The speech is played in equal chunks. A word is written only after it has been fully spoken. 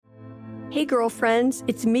Hey girlfriends,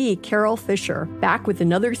 it's me, Carol Fisher, back with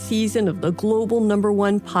another season of the global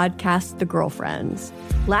 #1 podcast, The Girlfriends.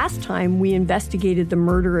 Last time, we investigated the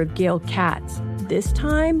murder of Gail Katz. This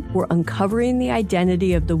time, we're uncovering the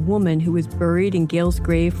identity of the woman who was buried in Gail's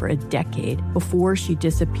grave for a decade before she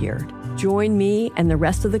disappeared. Join me and the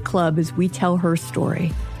rest of the club as we tell her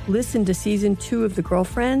story. Listen to Season 2 of The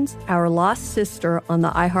Girlfriends, Our Lost Sister on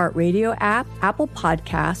the iHeartRadio app, Apple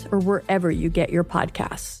Podcasts, or wherever you get your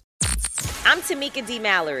podcasts. I'm Tamika D.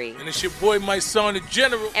 Mallory. And it's your boy, my son, the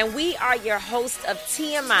General. And we are your hosts of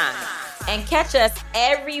TMI. And catch us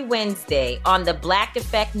every Wednesday on the Black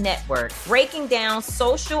Effect Network, breaking down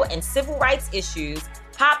social and civil rights issues,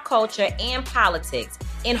 pop culture, and politics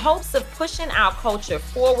in hopes of pushing our culture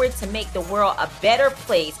forward to make the world a better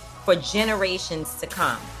place for generations to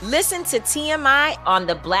come. Listen to TMI on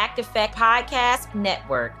the Black Effect Podcast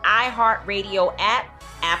Network, iHeartRadio app,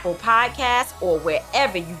 Apple Podcasts, or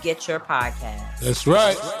wherever you get your podcasts. That's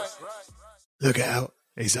right. Look out.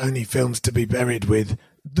 It's only films to be buried with.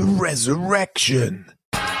 The Resurrection.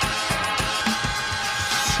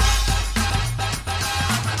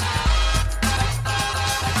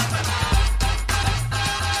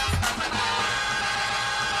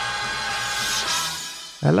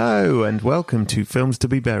 Hello and welcome to Films to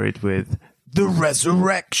be Buried with The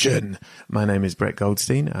Resurrection. My name is Brett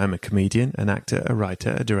Goldstein. I'm a comedian, an actor, a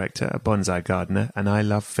writer, a director, a bonsai gardener, and I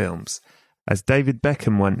love films. As David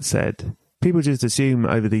Beckham once said, people just assume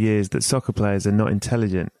over the years that soccer players are not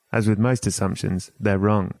intelligent. As with most assumptions, they're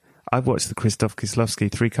wrong. I've watched the Krzysztof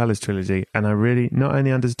Kieslowski Three Colours trilogy and I really not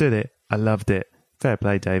only understood it, I loved it. Fair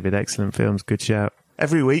play, David. Excellent films. Good shout.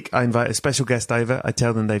 Every week, I invite a special guest over, I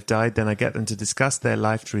tell them they've died, then I get them to discuss their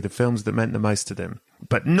life through the films that meant the most to them.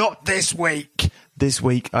 But not this week! This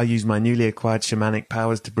week, I use my newly acquired shamanic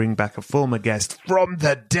powers to bring back a former guest from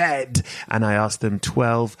the dead, and I ask them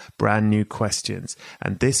 12 brand new questions.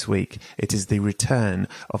 And this week, it is the return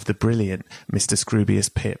of the brilliant Mr.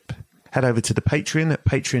 Scroobius Pip. Head over to the Patreon at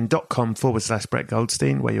patreon.com/Brett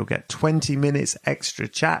Goldstein, where you'll get 20 minutes extra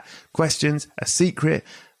chat, questions, a secret.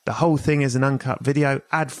 The whole thing is an uncut video,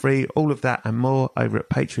 ad-free, all of that and more over at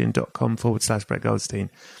patreon.com/Brett Goldstein.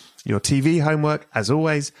 Your TV homework, as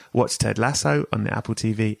always, watch Ted Lasso on the Apple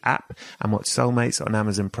TV app and watch Soulmates on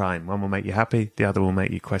Amazon Prime. One will make you happy, the other will make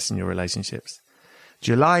you question your relationships.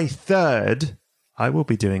 July 3rd, I will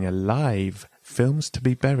be doing a live Films to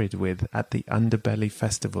be Buried with at the Underbelly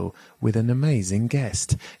Festival with an amazing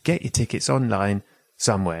guest. Get your tickets online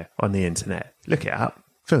somewhere on the internet. Look it up.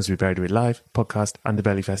 Films to be Buried with live, podcast,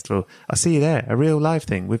 Underbelly Festival. I'll see you there. A real live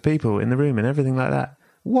thing with people in the room and everything like that.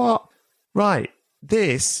 What? Right.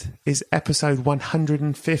 This is episode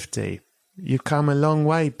 150. You've come a long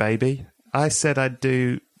way, baby. I said I'd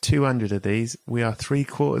do 200 of these. We are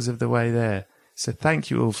 3/4 of the way there. So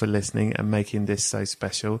thank you all for listening and making this so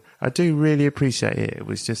special. I do really appreciate it. It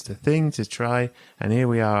was just a thing to try. And here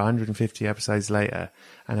we are 150 episodes later.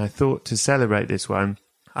 And I thought to celebrate this one,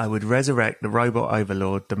 I would resurrect the robot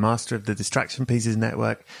overlord, the master of the Distraction Pieces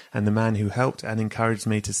Network, and the man who helped and encouraged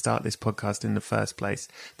me to start this podcast in the first place.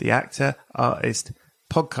 The actor, artist,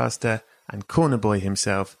 podcaster, and corner boy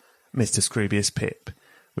himself, Mr. Scroobius Pip.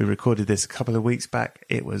 We recorded this a couple of weeks back.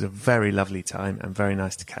 It was a very lovely time and very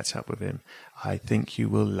nice to catch up with him. I think you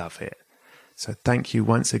will love it. So thank you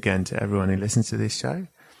once again to everyone who listens to this show.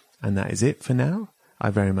 And that is it for now. I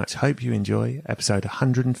very much hope you enjoy episode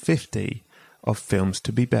 150 of Films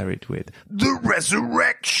to be Buried with. The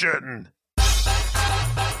Resurrection!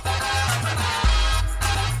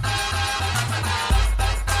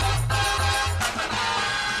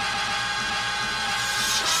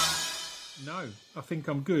 No, I think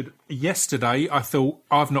I'm good. Yesterday, I thought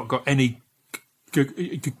I've not got any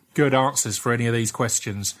good answers for any of these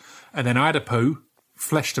questions. And then I had a poo,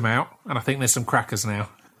 fleshed them out, and I think there's some crackers now.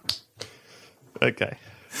 Okay.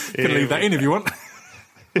 You can leave that in if you want.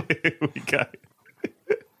 Here we go.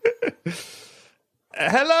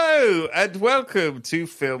 Hello and welcome to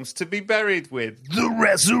Films to be Buried with The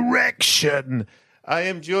Resurrection. I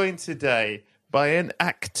am joined today by an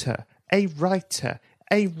actor, a writer,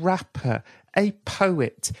 a rapper, a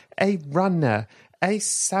poet, a runner, a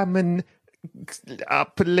salmon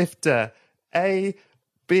uplifter, a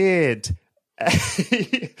beard,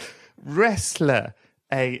 a wrestler,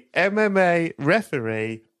 a MMA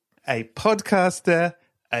referee, a podcaster,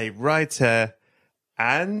 a writer,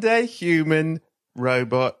 and a human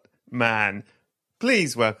robot man.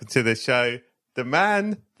 Please welcome to the show the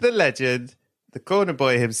man, the legend, the corner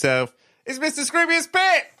boy himself, is Mr. Scroobius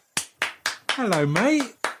Pip! Hello,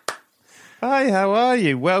 mate. Hi, how are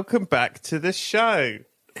you? Welcome back to the show.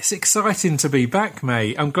 It's exciting to be back,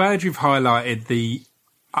 mate. I'm glad you've highlighted the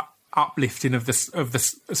uplifting of the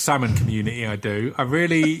salmon community. I do. I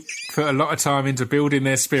really put a lot of time into building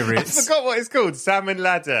their spirits. I forgot what it's called. Salmon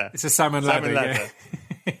ladder. It's a salmon ladder. Yeah.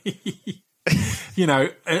 You know,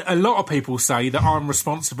 a lot of people say that I'm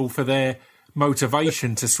responsible for their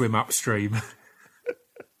motivation to swim upstream.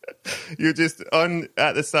 You're just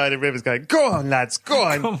at the side of rivers going, go on, lads, go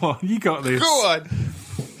on. Come on, you got this. Go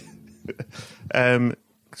on.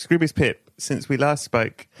 Scroobius Pip, since we last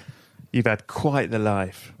spoke, you've had quite the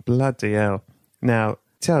life. Bloody hell. Now,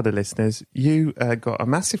 tell the listeners, you got a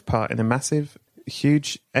massive part in a massive,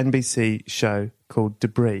 huge NBC show called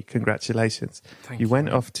Debris. Congratulations. Thank you you. went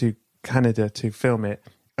off to Canada to film it,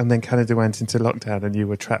 and then Canada went into lockdown and you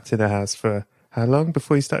were trapped in a house for how long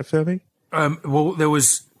before you started filming? Well, there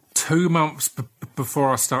was 2 months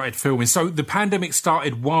before I started filming. So the pandemic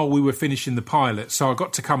started while we were finishing the pilot. So I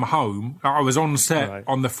got to come home. I was on set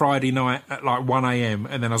on the Friday night at like 1 a.m.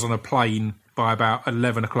 and then I was on a plane by about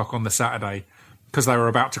 11 o'clock on the Saturday because they were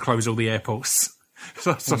about to close all the airports.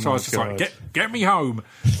 So I was just like, get me home.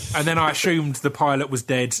 And then I assumed the pilot was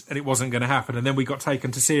dead and it wasn't going to happen. And then we got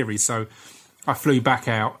taken to series. So I flew back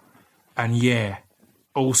out and yeah,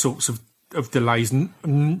 all sorts of delays,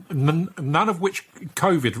 none of which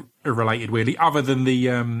COVID related really, other than the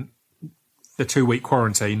 2-week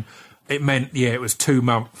quarantine. It meant, yeah, it was 2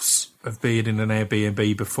 months of being in an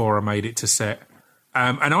Airbnb before I made it to set.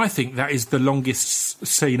 And I think that is the longest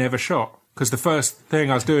scene ever shot because the first thing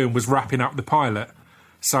I was doing was wrapping up the pilot.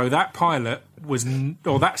 So that pilot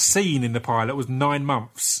that scene in the pilot was 9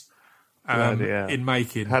 months in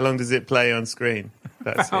making. How long does it play on screen,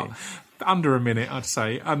 that scene? Under a minute, I'd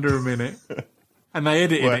say. Under a minute. And they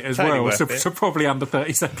edited it as well, so probably under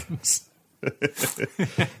 30 seconds.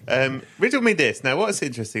 Riddle me this. Now, what's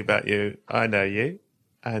interesting about you, I know you,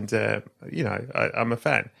 and, I'm a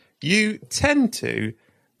fan. You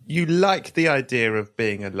like the idea of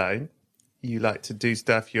being alone. You like to do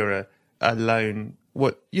stuff. You're a lone,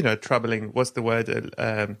 troubling, what's the word?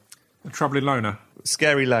 A troubling loner.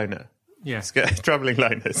 Scary loner. Yeah. Troubling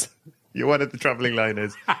loners. You're one of the troubling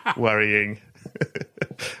loners, worrying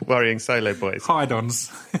solo boys.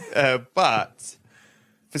 Hide-ons.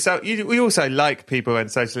 We also like people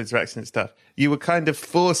and social interaction and stuff. You were kind of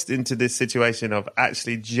forced into this situation of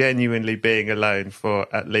actually genuinely being alone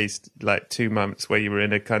for at least like 2 months where you were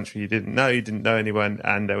in a country you didn't know anyone,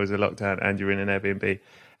 and there was a lockdown and you were in an Airbnb.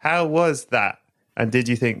 How was that? And did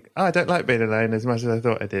you think, I don't like being alone as much as I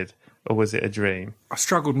thought I did? Or was it a dream? I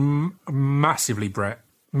struggled massively, Brett.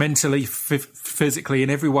 Mentally, physically, in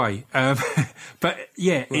every way. But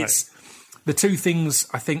yeah, It's the two things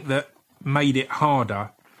I think that made it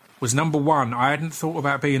harder was, number one, I hadn't thought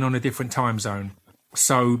about being on a different time zone.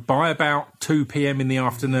 So by about 2 p.m. in the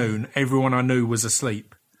afternoon, everyone I knew was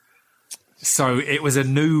asleep. So it was a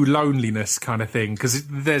new loneliness kind of thing because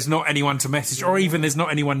there's not anyone to message, or even there's not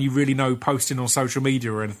anyone you really know posting on social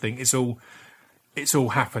media or anything. It's all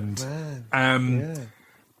happened.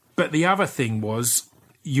 But the other thing was,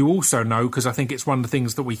 you also know, because I think it's one of the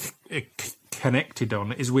things that we connected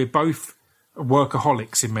on, is we're both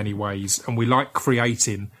workaholics in many ways, and we like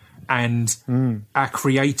creating, and our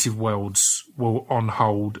creative worlds were on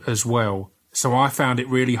hold as well. So I found it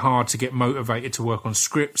really hard to get motivated to work on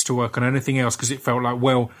scripts, to work on anything else, because it felt like,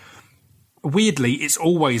 well, weirdly, it's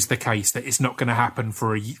always the case that it's not going to happen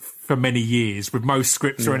for many years with most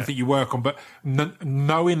scripts or anything you work on. But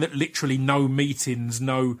knowing that literally no meetings,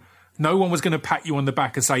 no one was going to pat you on the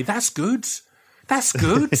back and say, that's good.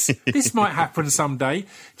 This might happen someday,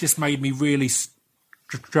 just made me really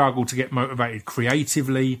struggle to get motivated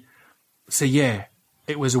creatively. So yeah,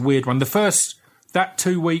 it was a weird one. That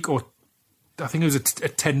 2 week, or I think it was a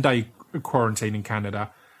 10-day quarantine in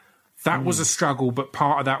Canada, that was a struggle, but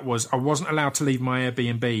part of that was I wasn't allowed to leave my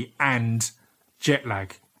Airbnb, and jet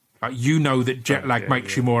lag. Like, that jet lag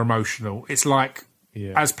makes you more emotional. It's like,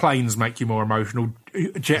 as planes make you more emotional,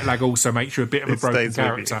 jet lag also makes you a bit of a broken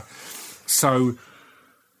character. So,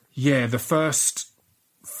 yeah, the first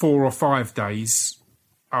 4 or 5 days,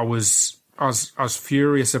 I was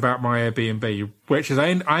furious about my Airbnb, which is I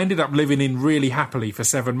ended up living in really happily for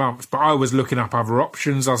 7 months. But I was looking up other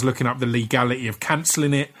options. I was looking up the legality of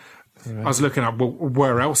cancelling it. Right. I was looking up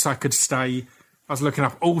where else I could stay. I was looking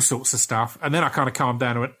up all sorts of stuff, and then I kind of calmed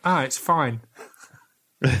down and went, it's fine.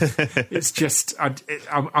 It's just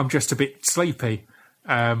I'm just a bit sleepy.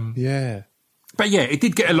 But yeah, it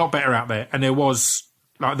did get a lot better out there, and there was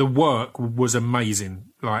the work was amazing.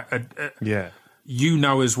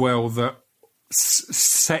 As well that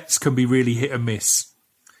sets can be really hit and miss.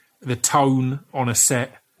 The tone on a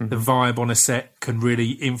set, the vibe on a set can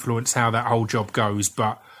really influence how that whole job goes.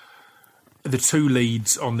 But the two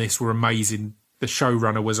leads on this were amazing The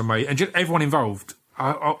showrunner was amazing. And just everyone involved.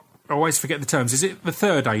 I always forget the terms. Is it the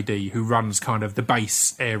third AD who runs kind of the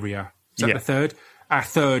base area? Is that the third? Our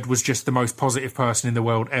third was just the most positive person in the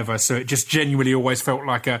world ever. So it just genuinely always felt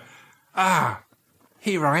like here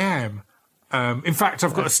I am. In fact,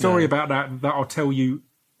 I've got a story about that I'll tell you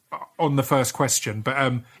on the first question.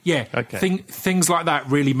 But things like that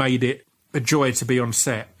really made it a joy to be on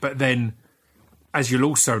set. But then, as you'll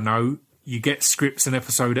also know, you get scripts an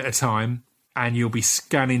episode at a time, and you'll be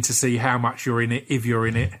scanning to see how much you're in it, if you're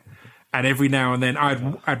in it. And every now and then, I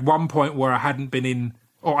had one point where I hadn't been in,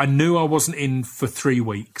 or I knew I wasn't in for 3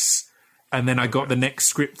 weeks, and then I got the next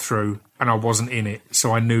script through, and I wasn't in it.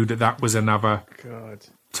 So I knew that was another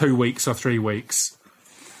 2 weeks or 3 weeks.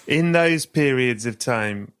 In those periods of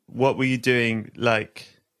time, what were you doing?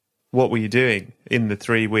 What were you doing in the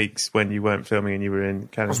 3 weeks when you weren't filming and you were in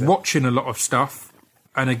Canada? I was watching a lot of stuff,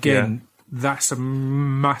 and again, that's a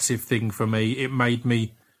massive thing for me. It made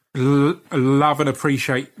me love and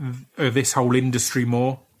appreciate this whole industry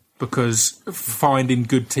more, because finding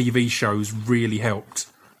good TV shows really helped.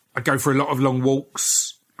 I'd go for a lot of long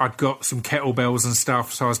walks. I'd got some kettlebells and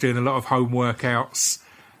stuff, so I was doing a lot of home workouts.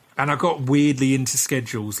 And I got weirdly into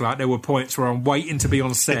schedules. Like, there were points where I'm waiting to be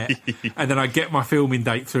on set, and then I get my filming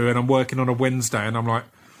date through, and I'm working on a Wednesday, and I'm like,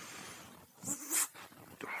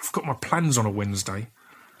 I've got my plans on a Wednesday.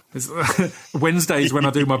 Wednesdays when I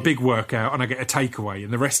do my big workout and I get a takeaway,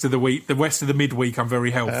 and the rest of the week, the rest of the midweek, I'm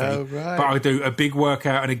very healthy. Oh, right. But I do a big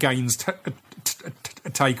workout and a gains a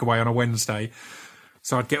takeaway on a Wednesday.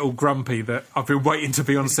 So I'd get all grumpy that I've been waiting to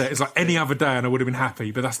be on set. It's like any other day and I would have been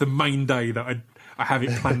happy, but that's the main day that I have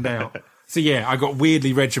it planned out. So yeah, I got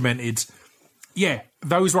weirdly regimented. Yeah,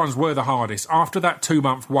 those ones were the hardest. After that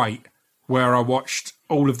 2-month wait, where I watched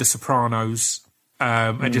all of The Sopranos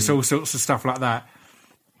and just all sorts of stuff like that,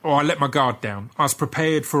 I let my guard down. I was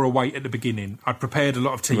prepared for a wait at the beginning. I'd prepared a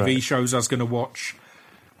lot of TV shows I was going to watch.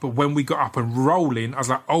 But when we got up and rolling, I was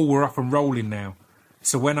like, we're up and rolling now.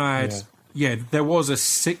 So when I had, there was a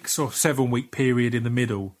 6 or 7 week period in the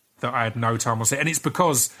middle that I had no time on set. And it's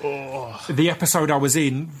because the episode I was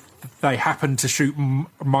in, they happened to shoot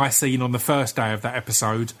my scene on the first day of that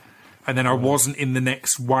episode. And then I wasn't in the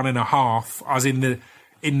next 1.5. I was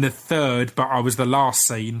in the third, but I was the last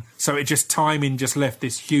scene. So timing just left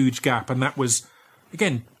this huge gap. And that was,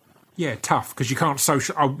 again, tough, because you can't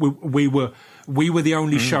social. We were the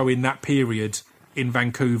only show in that period in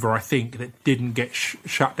Vancouver, I think, that didn't get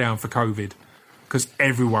shut down for COVID, because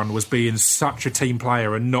everyone was being such a team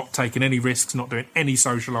player and not taking any risks, not doing any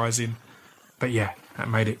socialising. But yeah, that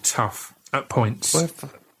made it tough at points.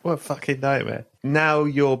 What a fucking nightmare. Now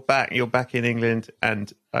you're back in England,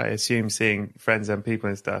 and I assume seeing friends and people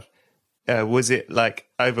and stuff. Was it like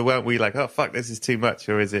overwhelmed? Were you like, oh fuck, this is too much?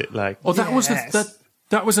 Or is it like,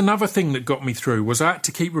 that was another thing that got me through, was I had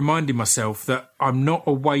to keep reminding myself that I'm not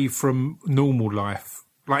away from normal life.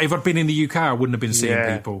 Like, if I'd been in the UK, I wouldn't have been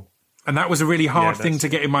seeing people. And that was a really hard thing to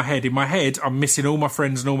get in my head. In my head, I'm missing all my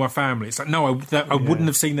friends and all my family. It's like, no, I wouldn't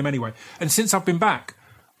have seen them anyway. And since I've been back,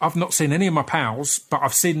 I've not seen any of my pals, but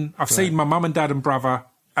I've seen my mum and dad and brother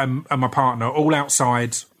and my partner all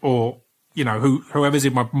outside, or, you know, whoever's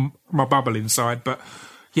in my bubble inside. But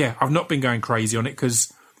yeah, I've not been going crazy on it,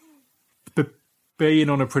 because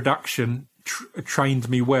being on a production trained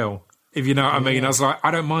me well, if you know what I mean. I was like,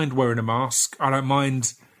 I don't mind wearing a mask. I don't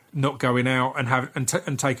mind not going out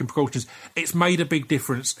and taking precautions. It's made a big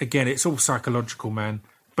difference. Again, it's all psychological, man.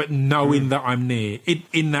 But knowing that I'm near,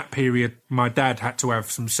 in that period, my dad had to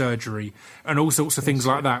have some surgery and all sorts of things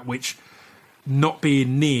like that, which, not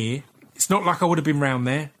being near, it's not like I would have been round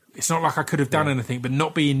there. It's not like I could have done anything, but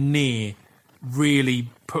not being near really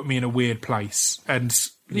put me in a weird place. And,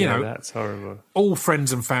 you know, that's horrible. All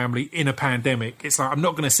friends and family in a pandemic, it's like, I'm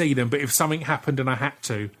not going to see them, but if something happened and I had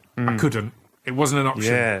to, I couldn't. It wasn't an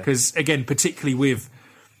option. Because, again, particularly with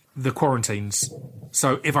the quarantines.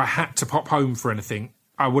 So if I had to pop home for anything,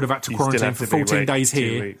 I would have had to quarantine for 14 days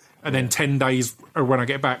here and then 10 days when I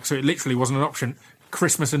get back. So it literally wasn't an option.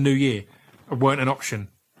 Christmas and New Year weren't an option,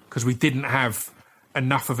 because we didn't have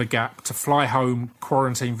enough of a gap to fly home,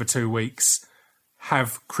 quarantine for 2 weeks,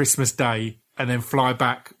 have Christmas Day, and then fly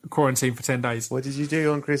back, quarantine for 10 days. What did you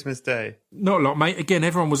do on Christmas Day? Not a lot, mate. Again,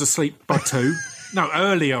 everyone was asleep by 2. No,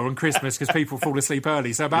 earlier on Christmas, because people fall asleep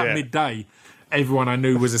early. So about midday, everyone I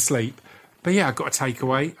knew was asleep. But yeah, I got a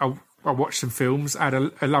takeaway. I watched some films. I had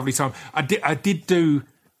a lovely time. I did do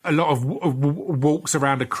a lot of walks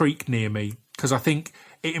around a creek near me, because I think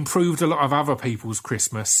it improved a lot of other people's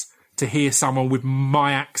Christmas to hear someone with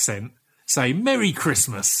my accent say, "Merry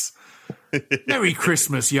Christmas." "Merry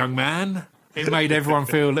Christmas, young man." It made everyone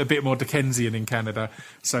feel a bit more Dickensian in Canada.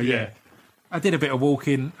 So yeah, I did a bit of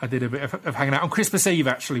walking. I did a bit of hanging out. On Christmas Eve,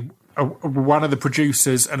 actually, one of the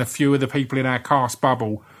producers and a few of the people in our cast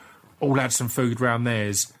bubble all had some food round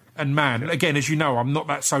theirs. And man, again, as you know, I'm not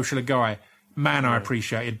that social a guy. Man, I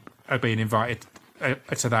appreciated being invited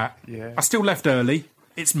to that. Yeah. I still left early.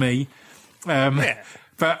 It's me.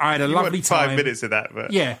 But I had a lovely time. 5 minutes of that,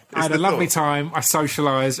 but yeah, I had a lovely time. I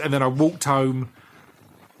socialised, and then I walked home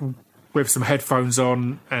with some headphones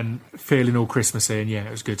on and feeling all Christmassy. And yeah,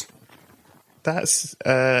 it was good. That's,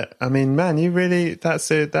 I mean, man, you really, that's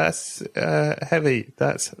heavy.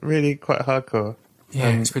 That's really quite hardcore. Yeah,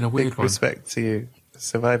 it's been a weird one. Respect to you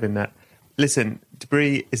surviving that. Listen,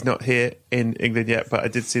 Debris is not here in England yet, but I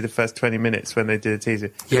did see the first 20 minutes when they did a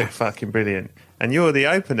teaser. You look fucking brilliant. And you're the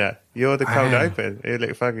opener. You're the cold open. You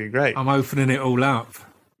look fucking great. I'm opening it all up.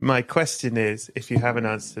 My question is, if you have an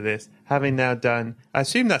answer to this, having now done, I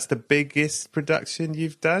assume that's the biggest production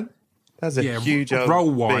you've done? That's a huge old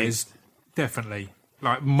role-wise, definitely.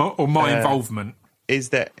 Like, my involvement. Is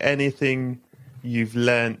there anything you've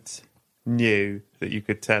learnt new that you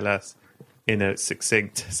could tell us in a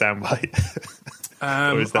succinct soundbite?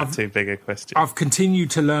 Or is that too big a question? I've continued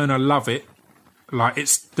to learn. I love it. Like,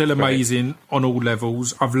 it's still amazing on all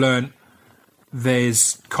levels. I've learnt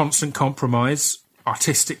there's constant compromise,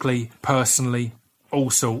 artistically, personally, all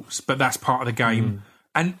sorts, but that's part of the game.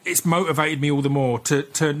 And it's motivated me all the more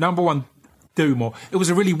to number one, do more. It was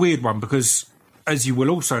a really weird one because, as you will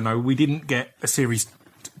also know, we didn't get a series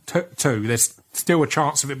 2. There's still a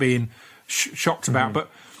chance of it being shocked about, but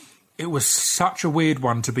it was such a weird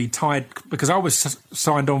one to be tied, because I was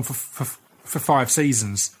signed on for 5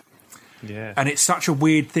 seasons. Yeah. And it's such a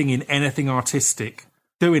weird thing in anything artistic,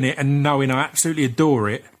 doing it and knowing I absolutely adore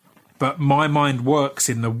it, but my mind works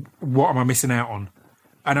in the what am I missing out on?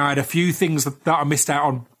 And I had a few things that I missed out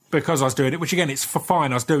on because I was doing it, which again, it's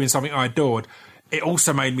fine. I was doing something I adored. It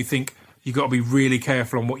also made me think you've got to be really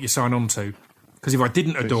careful on what you sign on to. Because if I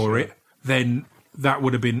didn't adore it, then that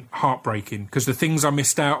would have been heartbreaking. Because the things I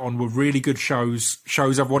missed out on were really good shows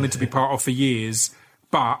I've wanted to be part of for years,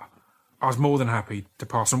 but I was more than happy to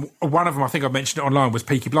pass. And one of them, I think I mentioned it online, was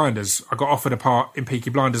Peaky Blinders. I got offered a part in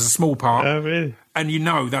Peaky Blinders, a small part. Oh, really? And you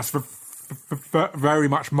know, that's very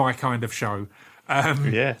much my kind of show.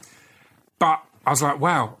 Yeah. But I was like,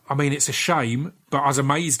 wow, I mean, it's a shame, but I was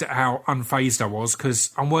amazed at how unfazed I was,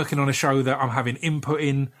 because I'm working on a show that I'm having input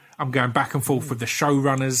in. I'm going back and forth with the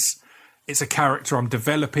showrunners. It's a character I'm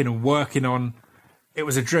developing and working on. It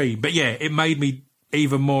was a dream. But yeah, it made me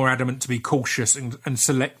even more adamant to be cautious and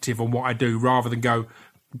selective on what I do, rather than go...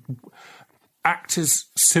 Actors,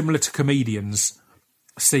 similar to comedians,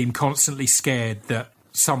 seem constantly scared that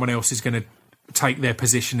someone else is going to take their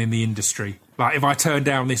position in the industry. Like, if I turn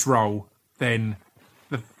down this role, then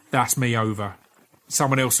that's me over.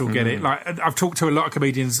 Someone else will get it. Like, I've talked to a lot of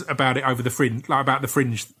comedians about it over the Fringe, like about the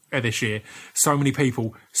Fringe this year. So many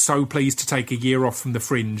people so pleased to take a year off from the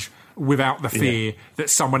Fringe without the fear that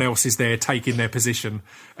someone else is there taking their position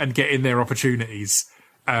and getting their opportunities.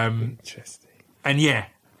 Interesting. And yeah,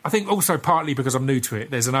 I think also partly because I'm new to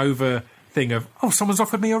it, there's an over thing of, oh, someone's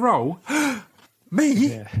offered me a role. Me?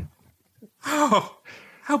 Yeah. Oh,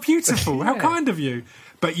 how beautiful. How kind of you.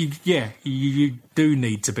 But you do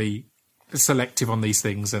need to be selective on these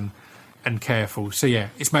things and careful. So yeah,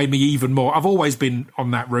 it's made me even more. I've always been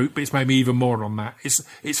on that route, but it's made me even more on that.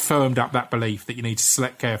 It's firmed up that belief that you need to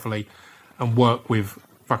select carefully and work with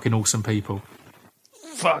fucking awesome people.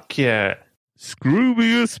 Fuck yeah.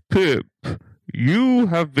 Scroobius Pip, you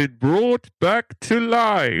have been brought back to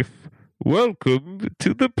life. Welcome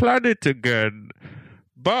to the planet again.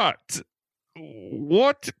 But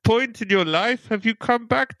what point in your life have you come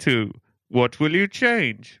back to? What will you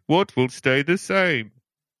change? What will stay the same?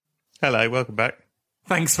 Hello, welcome back.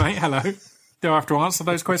 Thanks, mate. Hello. Do I have to answer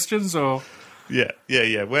those questions, or? Yeah.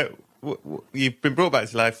 Where you've been brought back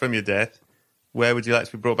to life from your death. Where would you like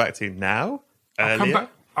to be brought back to now?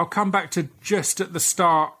 I'll come back to just at the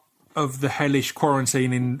start of the hellish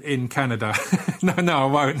quarantine in Canada. No, I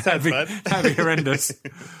won't. That'd be horrendous.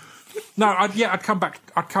 No, I'd come back.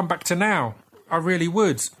 I'd come back to now. I really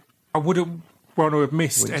would. I wouldn't want to have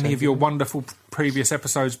missed any of your wonderful previous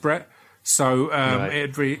episodes, Brett. So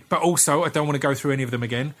it'd be, but also I don't want to go through any of them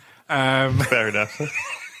again. Fair enough.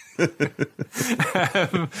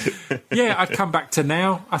 Yeah, I'd come back to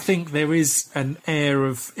now. I think there is an air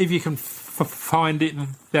of, if you can find it,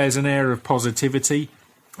 there's an air of positivity.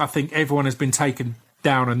 I think everyone has been taken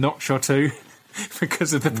down a notch or two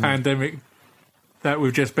because of the pandemic that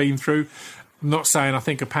we've just been through. I'm not saying I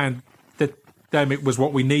think a pandemic was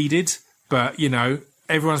what we needed, but, you know,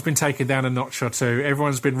 everyone's been taken down a notch or two.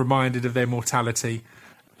 Everyone's been reminded of their mortality.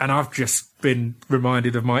 And I've just been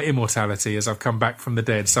reminded of my immortality as I've come back from the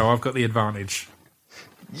dead, so I've got the advantage.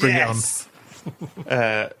 Bring it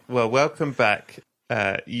on. Well, welcome back.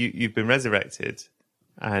 You've been resurrected,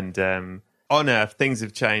 and on Earth, things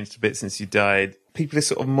have changed a bit since you died. People are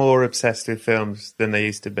sort of more obsessed with films than they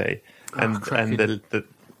used to be, and the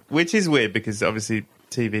which is weird because obviously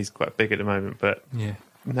TV is quite big at the moment, but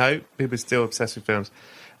no, people are still obsessed with films,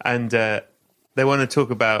 and they want to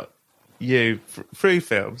talk about you through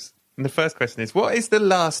films. And the first question is, what is the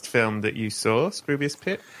last film that you saw, Scroobius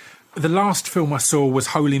Pip? The last film I saw was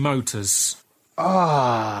Holy Motors.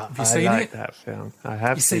 Have you seen it? That film. I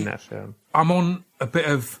have seen that film. I'm on a bit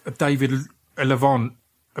of a David Levant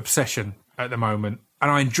obsession at the moment, and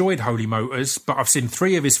I enjoyed Holy Motors, but I've seen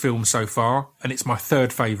 3 of his films so far, and it's my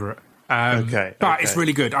 3rd favourite. But it's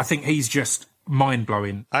really good. I think he's just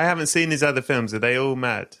mind-blowing. I haven't seen his other films. Are they all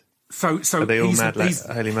mad? So are they all mad like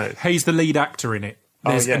Holy Motors? He's the lead actor in it.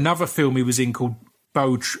 There's another film he was in called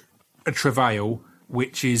Beau Travail,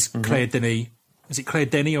 which is Claire Denis. Is it Claire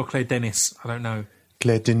Denis or Claire Dennis? I don't know.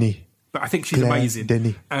 Claire Denis. But I think she's amazing.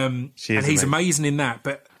 Denis. He's amazing in that.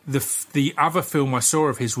 But the other film I saw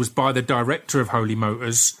of his was by the director of Holy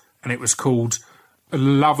Motors, and it was called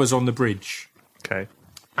Lovers on the Bridge. Okay.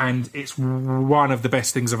 And it's one of the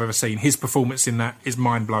best things I've ever seen. His performance in that is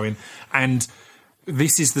mind-blowing. And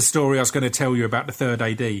this is the story I was going to tell you about the third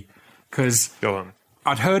AD. Because go on.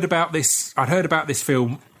 I'd heard about this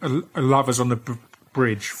film, Lovers on the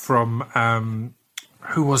Bridge, from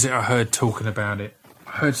who was it I heard talking about it?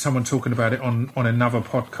 I heard someone talking about it on another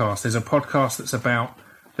podcast. There's a podcast that's about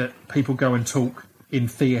that people go and talk in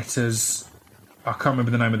theatres. I can't remember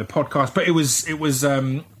the name of the podcast, but it was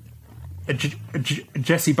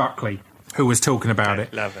Jessie Buckley who was talking about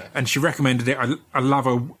it. Love her. And she recommended it. I love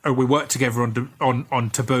her. We worked together on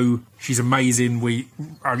Taboo. She's amazing.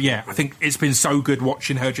 I think it's been so good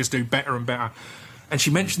watching her just do better and better. And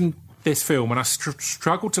she mentioned this film, and I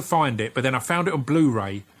struggled to find it, but then I found it on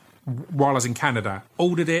Blu-ray while I was in Canada.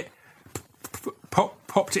 Ordered it,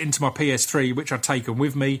 popped it into my PS3, which I'd taken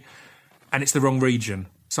with me, and it's the wrong region.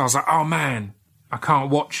 So I was like, oh man, I can't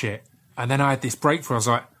watch it. And then I had this breakthrough. I was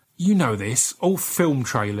like, you know this, all film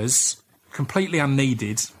trailers, completely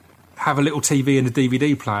unneeded, have a little TV and a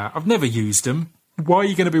DVD player. I've never used them. Why are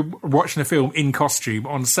you going to be watching a film in costume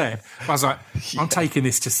on set? I was like, I'm taking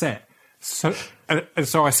this to set. So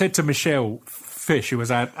I said to Michelle Fish, who was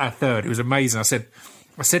our third, it was amazing. I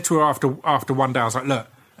said to her after one day, I was like, look,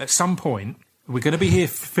 at some point, we're going to be here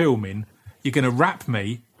filming, you're going to wrap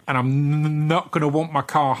me, and I'm not going to want my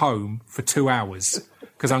car home for 2 hours,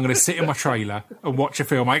 because I'm going to sit in my trailer and watch a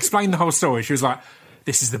film. I explained the whole story. She was like,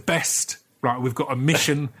 this is the best. Right, we've got a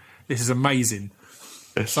mission. This is amazing.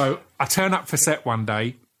 So I turn up for set one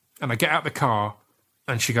day, and I get out the car,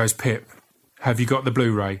 and she goes, Pip, have you got the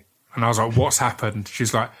Blu-ray? And I was like, what's happened?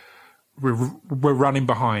 She's like, we're running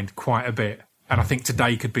behind quite a bit, and I think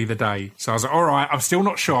today could be the day. So I was like, all right, I'm still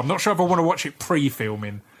not sure. I'm not sure if I want to watch it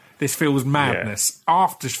pre-filming. This feels madness. Yeah.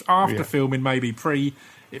 After filming, maybe pre,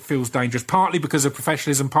 it feels dangerous. Partly because of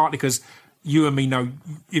professionalism, partly because you and me know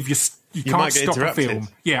if you can't stop a film.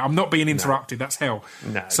 Yeah, I'm not being interrupted. No. That's hell.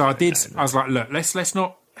 No, so I did. No. I was like, look, let's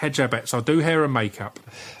not hedge our bets. I'll do hair and makeup.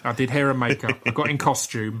 I did hair and makeup. I got in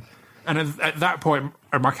costume, and at that point,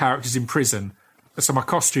 my character's in prison, so my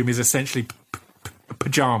costume is essentially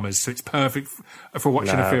pajamas. So it's perfect for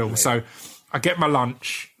watching a film. So I get my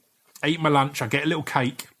lunch, eat my lunch. I get a little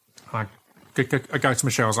cake. I go to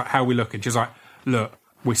Michelle. I was like, how are we looking? She's like, look,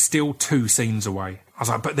 we're still 2 scenes away. I was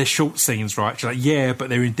like, but they're short scenes, right? She's like, yeah, but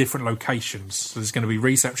they're in different locations. So there's going to be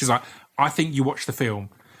reset. She's like, I think you watch the film.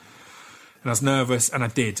 And I was nervous, and I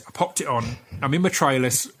did. I popped it on. I'm in my trailer,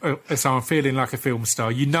 so I'm feeling like a film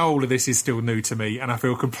star. You know all of this is still new to me, and I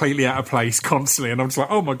feel completely out of place constantly. And I'm just like,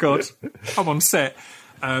 oh, my God, I'm on set.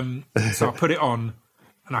 So I put it on,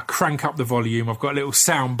 and I crank up the volume. I've got a little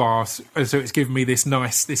sound bar, so it's giving me this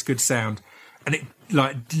good sound. And it,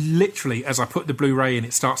 like, literally, as I put the Blu-ray in,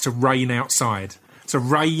 it starts to rain outside. So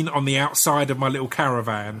rain on the outside of my little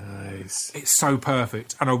caravan. Nice. It's so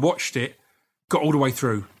perfect. And I watched it, got all the way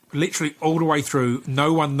through. Literally all the way through,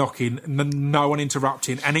 no one knocking, no one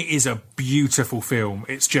interrupting, and it is a beautiful film.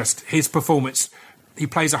 It's just his performance. He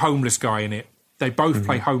plays a homeless guy in it. They both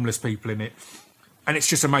play homeless people in it, and it's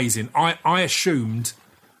just amazing. I assumed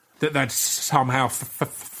that they'd somehow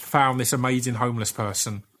found this amazing homeless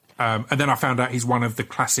person, and then I found out he's one of the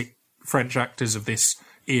classic French actors of this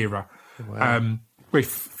era. Wow. We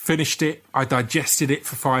finished it. I digested it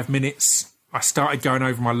for 5 minutes. I started going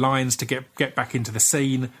over my lines to get back into the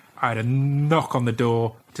scene. I had a knock on the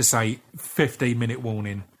door to say 15-minute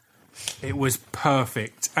warning. It was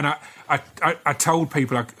perfect. And I told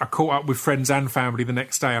people, I caught up with friends and family the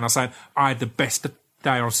next day, and I said, I had the best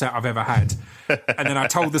day on set I've ever had. And then I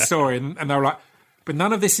told the story, and they were like, but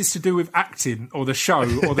none of this is to do with acting or the show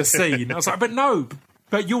or the scene. I was like, but no,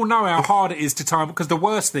 but you'll know how hard it is to time, because the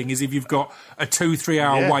worst thing is if you've got a 2-3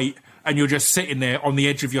 hour wait and you're just sitting there on the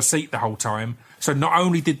edge of your seat the whole time. So not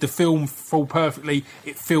only did the film fall perfectly,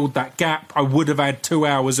 it filled that gap. I would have had 2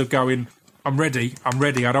 hours of going, I'm ready. I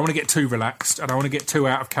don't want to get too relaxed. I don't want to get too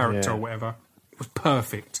out of character or whatever. It was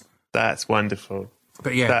perfect. That's wonderful.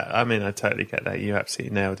 But yeah. I totally get that. You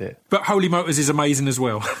absolutely nailed it. But Holy Motors is amazing as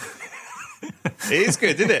well. It is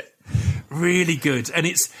good, isn't it? Really good. And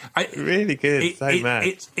it's... really good.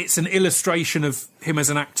 It's an illustration of him as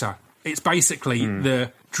an actor. It's basically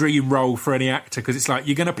the dream role for any actor, because it's like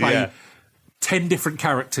you're going to play 10 different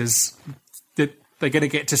characters that they're going to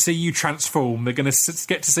get to see you transform. They're going to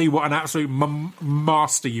get to see what an absolute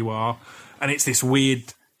master you are. And it's this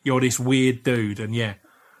weird... You're this weird dude. And yeah,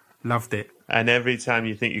 loved it. And every time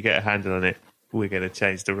you think you get a handle on it, we're going to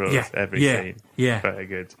change the rules every scene. Yeah. Very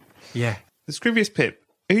good. Yeah. The Scroobius Pip,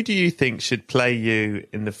 who do you think should play you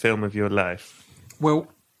in the film of your life? Well,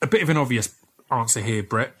 a bit of an obvious answer here,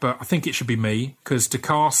 Brett, but I think it should be me, because to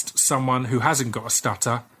cast someone who hasn't got a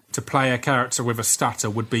stutter to play a character with a stutter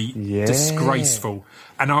would be disgraceful.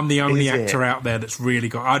 And I'm the only actor out there that's really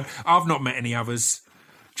got... I've not met any others.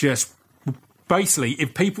 Just basically,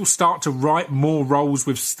 if people start to write more roles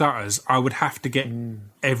with stutters, I would have to get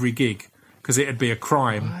every gig, because it'd be a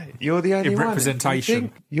crime. Right. You're the only in one.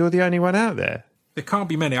 representation. You're the only one out there? There can't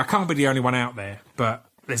be many. I can't be the only one out there, but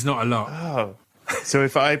there's not a lot. Oh. So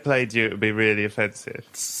if I played you, it would be really offensive.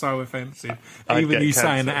 So offensive. I'd Even you cancelled.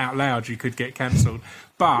 saying that out loud, you could get cancelled.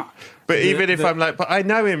 But even if I'm like, but I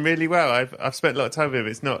know him really well. I've spent a lot of time with him.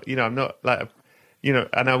 It's not, I'm not like,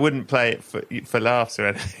 and I wouldn't play it for laughs or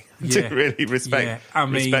anything. Really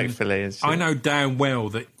respectfully. And shit. I know damn well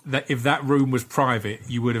that if that room was private,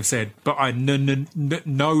 you would have said, but I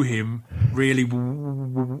know him really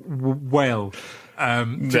well,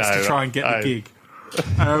 just to try and get the gig.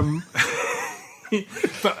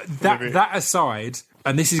 But that aside,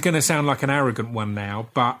 and this is going to sound like an arrogant one now,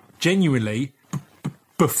 but genuinely,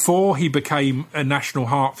 before he became a national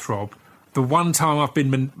heartthrob, the one time I've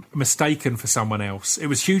been mistaken for someone else, it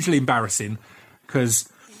was hugely embarrassing,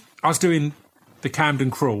 because I was doing the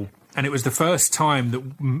Camden Crawl, and it was the first time that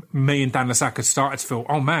me and Dan Lasaka started to feel,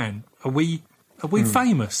 oh man, are we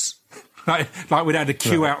famous? like we'd had a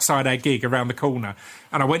queue outside our gig around the corner,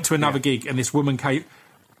 and I went to another gig, and this woman came.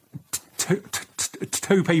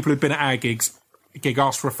 Two people had been at our gig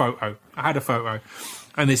asked for a photo. I had a photo,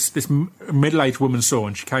 and this middle-aged woman saw,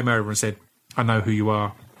 and she came over and said, I know who you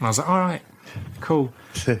are. And I was like, all right, cool.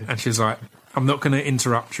 And she's like, I'm not going to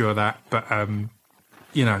interrupt you or that, but I'm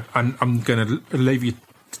going to leave you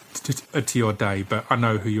to your day, but I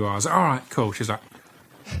know who you are. I was like, all right, cool. She's like,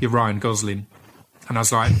 you're Ryan Gosling. And I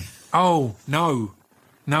was like, oh, no,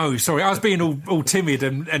 sorry. I was being all timid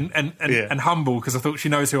and humble, because I thought she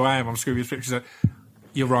knows who I am. I'm Scroobius Pip. She's like,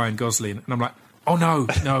 you're Ryan Gosling. And I'm like, oh, no,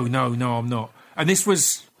 I'm not. And this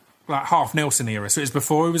was like half Nelson era, so it was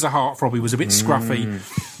before he was a heartthrob. He was a bit scruffy.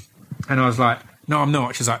 And I was like, no, I'm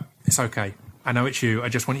not. She's like, it's okay. I know it's you. I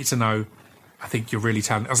just want you to know I think you're really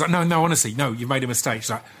talented. I was like, no, honestly, no, you've made a mistake. She's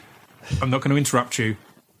like, I'm not going to interrupt you.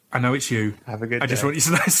 I know it's you. Have a good day. I just want you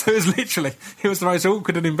to know. So it was the most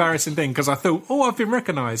awkward and embarrassing thing, because I thought, I've been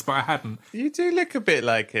recognised, but I hadn't. You do look a bit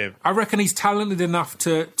like him. I reckon he's talented enough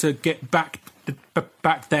to get back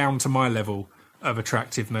down to my level of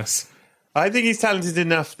attractiveness. I think he's talented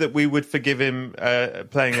enough that we would forgive him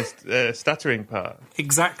playing a stuttering part.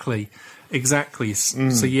 Exactly.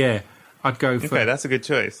 So yeah, I'd go for... Okay, that's a good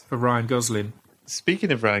choice. For Ryan Gosling.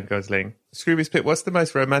 Speaking of Ryan Gosling, Scroobius Pip, what's the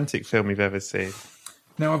most romantic film you've ever seen?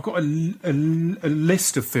 Now, I've got a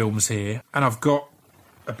list of films here, and I've got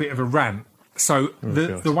a bit of a rant. So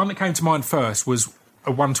the one that came to mind first was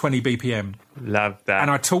a 120 BPM. Love that. And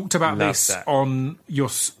I talked about this on your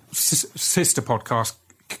sister podcast,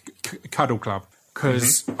 Cuddle Club,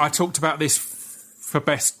 because I talked about this for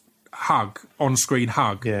best hug, on-screen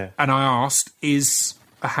hug. Yeah. And I asked, is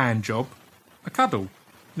a hand job a cuddle?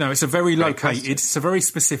 No, it's a very located, it's a very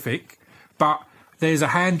specific, but there's a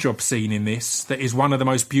hand job scene in this that is one of the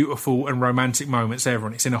most beautiful and romantic moments ever,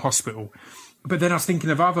 and it's in a hospital. But then I was thinking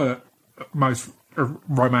of other most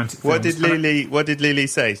romantic films. What did Lily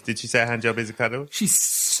say? Did she say a hand job is a cuddle? She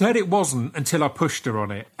said it wasn't until I pushed her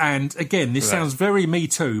on it. And again, this sounds very Me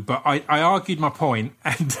Too, but I argued my point,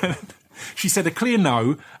 and she said a clear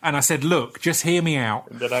no, and I said, look, just hear me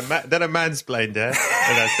out. And then I mansplained her, and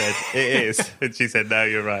I said, it is. And she said, no,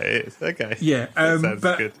 you're right, it is. Okay. Yeah, sounds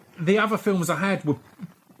but good. the other films I had were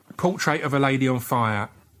Portrait of a Lady on Fire,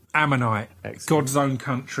 Ammonite, Excellent. God's Own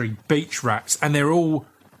Country, Beach Rats, and they're all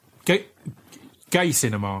gay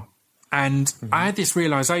cinema. And I had this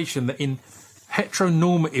realisation that in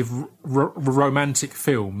heteronormative romantic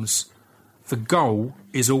films, the goal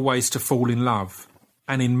is always to fall in love.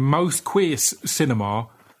 And in most queer cinema,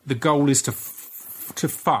 the goal is to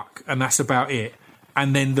fuck, and that's about it.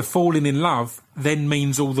 And then the falling in love then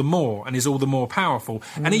means all the more and is all the more powerful.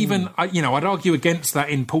 And even, I'd argue against that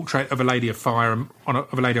in Portrait of a Lady of Fire,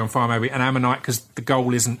 of a Lady on Fire maybe, and Ammonite, because the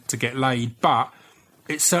goal isn't to get laid, but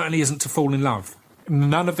it certainly isn't to fall in love.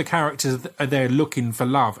 None of the characters are there looking for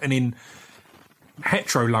love. And in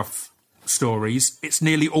hetero love stories, it's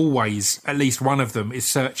nearly always, at least one of them is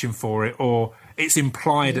searching for it, or it's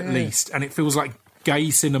implied at least. And it feels like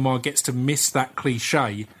gay cinema gets to miss that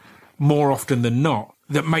cliche more often than not.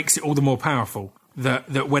 That makes it all the more powerful.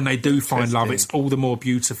 That when they do find love, it's all the more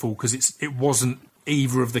beautiful because it wasn't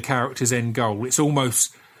either of the characters' end goal. It's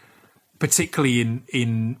almost, particularly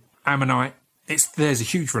in Ammonite, there's a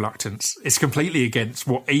huge reluctance. It's completely against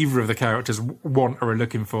what either of the characters want or are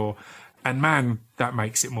looking for. And man, that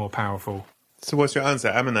makes it more powerful. So what's your answer,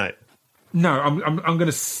 Ammonite? No, I'm going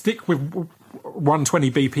to stick with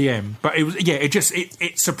 120 BPM. But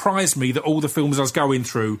it surprised me that all the films I was going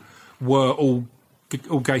through were all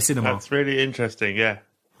gay cinema. That's really interesting, yeah.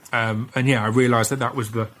 I realised that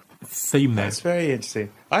was the theme there. That's very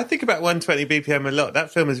interesting. I think about 120 BPM a lot.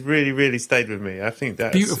 That film has really, really stayed with me. I think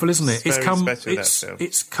that's beautiful, isn't it? Very special, that film.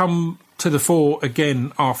 It's come to the fore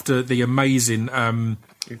again after the amazing...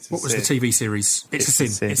 what was the TV series? It's a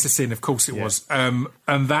Sin. It's a Sin, of course it was. And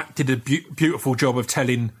that did a beautiful job of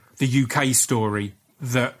telling the UK story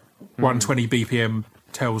that 120 BPM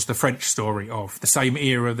tells the French story of. The same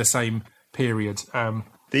era, the same period.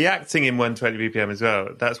 The acting in 120 BPM as well.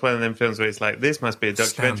 That's one of them films where it's like, this must be a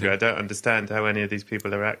documentary. I don't understand how any of these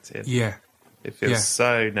people are acting. Yeah. It feels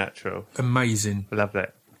so natural. Amazing. Love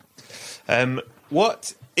that.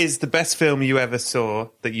 What is the best film you ever saw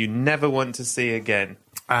that you never want to see again?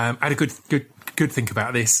 I had a good think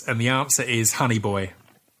about this, and the answer is Honey Boy.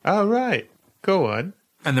 Oh, right. Go on.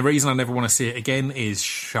 And the reason I never want to see it again is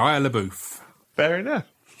Shia LaBeouf. Fair enough.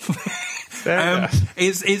 enough.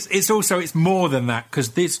 It's more than that,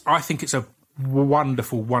 because I think it's a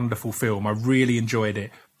wonderful, wonderful film. I really enjoyed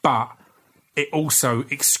it. But it also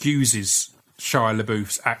excuses Shia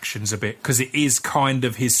LaBeouf's actions a bit, because it is kind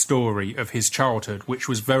of his story of his childhood, which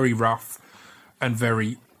was very rough and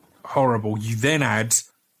very horrible. You then add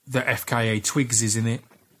that FKA Twigs is in it,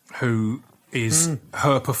 who is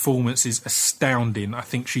her performance is astounding. I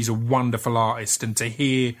think she's a wonderful artist, and to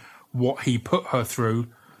hear what he put her through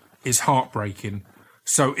is heartbreaking.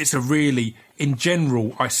 So it's in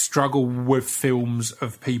general, I struggle with films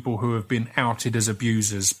of people who have been outed as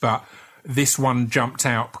abusers, but this one jumped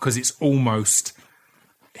out because it's almost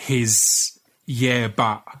his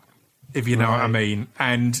but, if you know what I mean.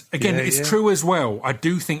 And again, it's true as well. I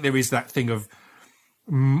do think there is that thing of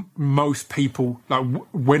most people, like,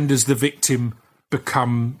 when does the victim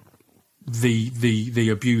become the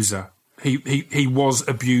abuser? He was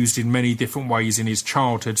abused in many different ways in his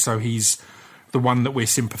childhood, so he's the one that we're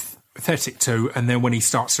sympathetic to, and then when he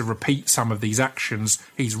starts to repeat some of these actions,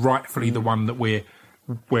 he's rightfully the one that we're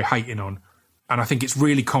hating on. And I think it's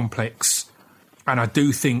really complex, and I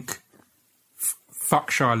do think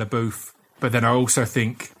fuck Shia LaBeouf, but then I also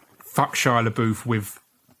think fuck Shia LaBeouf with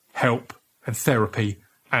help and therapy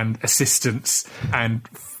and assistance, and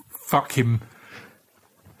fuck him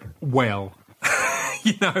well.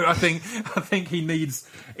 I think he needs.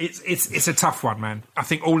 It's a tough one, man. I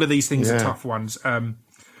think all of these things are tough ones.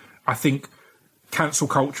 I think cancel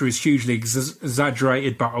culture is hugely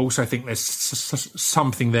exaggerated, but I also think there's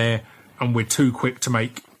something there, and we're too quick to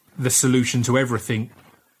make the solution to everything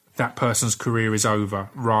that person's career is over,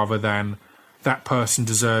 rather than that person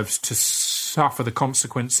deserves to suffer the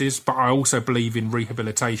consequences. But I also believe in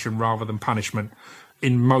rehabilitation rather than punishment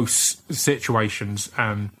in most situations.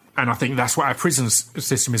 And I think that's what our prison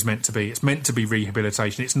system is meant to be. It's meant to be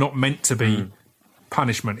rehabilitation. It's not meant to be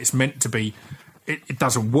punishment. It's meant to be... It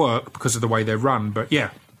doesn't work because of the way they're run. But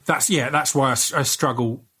that's why I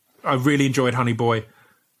struggle. I really enjoyed Honey Boy,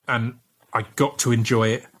 and I got to enjoy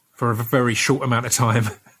it for a very short amount of time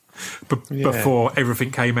before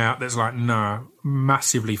everything came out that's like, no,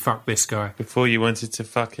 massively fuck this guy. Before you wanted to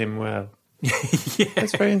fuck him well.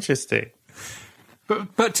 That's very interesting.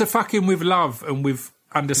 But to fuck him with love and with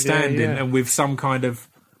understanding and with some kind of,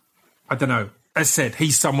 I don't know. As I said,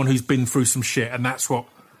 he's someone who's been through some shit, and that's what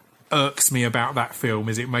irks me about that film,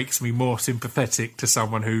 is it makes me more sympathetic to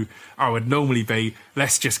someone who I would normally be,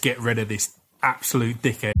 let's just get rid of this absolute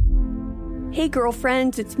dickhead. Hey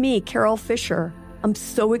girlfriends, it's me, Carol Fisher. I'm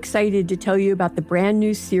so excited to tell you about the brand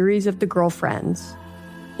new series of The Girlfriends.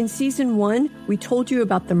 In season 1, we told you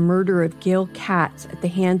about the murder of Gail Katz at the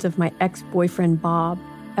hands of my ex-boyfriend Bob.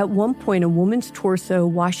 At one point, a woman's torso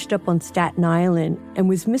washed up on Staten Island and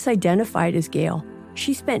was misidentified as Gail.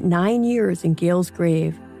 She spent 9 years in Gail's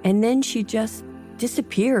grave, and then she just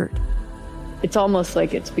disappeared. It's almost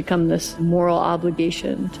like it's become this moral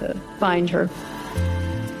obligation to find her.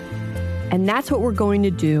 And that's what we're going to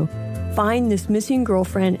do. Find this missing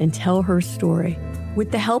girlfriend and tell her story.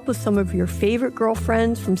 With the help of some of your favorite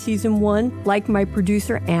girlfriends from season 1, like my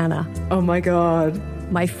producer Anna. Oh my God.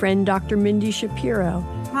 My friend Dr. Mindy Shapiro.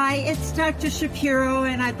 Hi, it's Dr. Shapiro,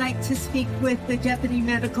 and I'd like to speak with the Deputy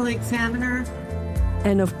Medical Examiner.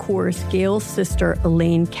 And of course, Gail's sister,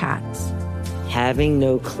 Elaine Katz. Having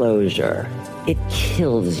no closure, it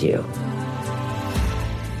kills you.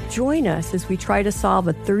 Join us as we try to solve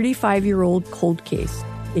a 35-year-old cold case.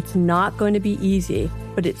 It's not going to be easy,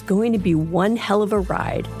 but it's going to be one hell of a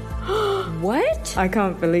ride. What? I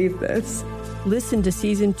can't believe this. Listen to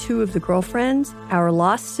season 2 of The Girlfriends, Our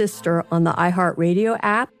Lost Sister on the iHeartRadio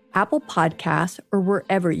app, Apple Podcasts, or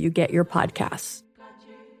wherever you get your podcasts.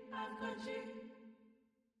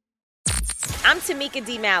 I'm Tamika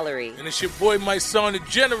D. Mallory. And it's your boy, my son, the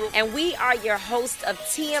General. And we are your hosts of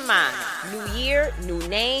TMI. New year, new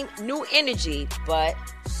name, new energy, but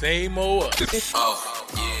Same old us.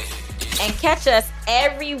 And catch us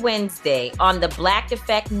every Wednesday on the Black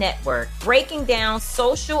Effect Network, breaking down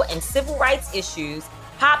social and civil rights issues,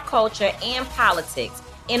 pop culture, and politics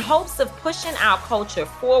in hopes of pushing our culture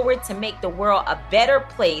forward to make the world a better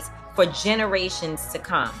place for generations to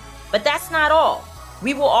come. But that's not all.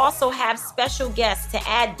 We will also have special guests to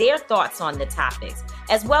add their thoughts on the topics,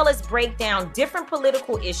 as well as break down different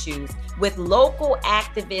political issues with local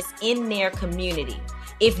activists in their community.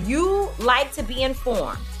 If you like to be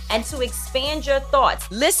informed and to expand your thoughts,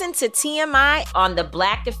 listen to TMI on the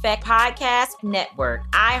Black Effect Podcast Network,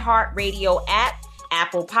 iHeartRadio app,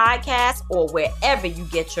 Apple Podcasts, or wherever you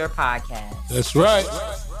get your podcasts. That's right.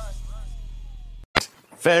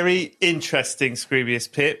 Very interesting,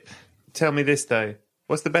 Scroobius Pip. Tell me this, though.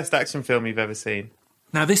 What's the best action film you've ever seen?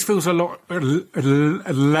 Now, this feels a lot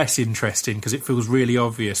less interesting because it feels really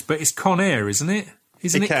obvious, but it's Con Air, isn't it?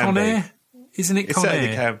 Isn't it Con Air? Isn't it Con Air? It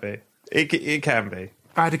certainly can be. It can be.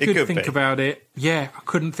 I had a good think about it. Yeah, I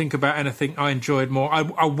couldn't think about anything I enjoyed more.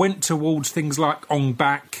 I went towards things like Ong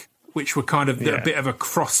Bak, which were kind of a bit of a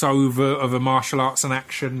crossover of a martial arts and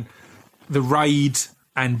action. The Raid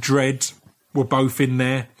and Dread were both in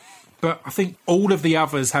there. But I think all of the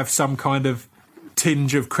others have some kind of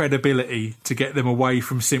tinge of credibility to get them away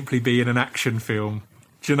from simply being an action film.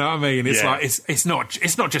 Do you know what I mean? It's like it's not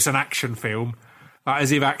just an action film. Like,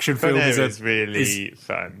 as if action film is really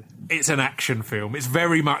fun. It's an action film. It's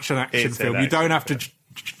very much an action film. You don't have to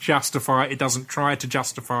justify it. It doesn't try to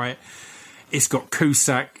justify it. It's got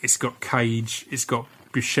Cusack. It's got Cage. It's got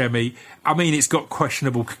Buscemi. I mean, it's got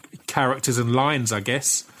questionable characters and lines, I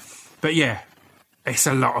guess. But yeah, it's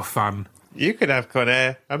a lot of fun. You could have Con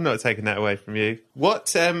Air. I'm not taking that away from you. What,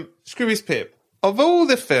 Scroobius Pip, of all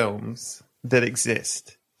the films that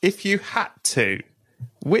exist, if you had to,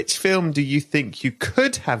 which film do you think you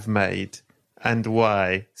could have made and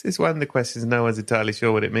why? This is one of the questions no one's entirely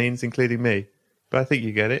sure what it means, including me. But I think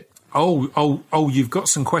you get it. Oh, you've got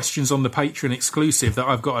some questions on the Patreon exclusive that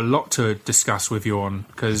I've got a lot to discuss with you on,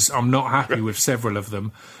 because I'm not happy with several of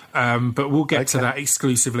them. But we'll get to that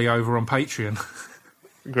exclusively over on Patreon.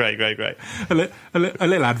 Great. A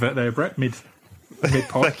little advert there, Brett, mid-pod.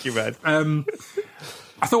 Thank you, man.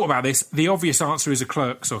 I thought about this. The obvious answer is a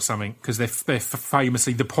Clerks or something, because they're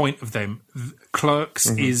famously, the point of them, Clerks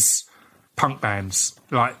is punk bands.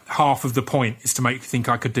 Like, half of the point is to make you think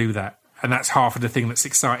I could do that. And that's half of the thing that's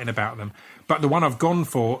exciting about them. But the one I've gone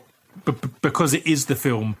for, because it is the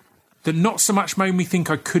film, that not so much made me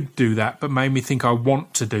think I could do that, but made me think I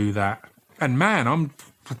want to do that. And man, I'm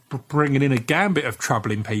bringing in a gambit of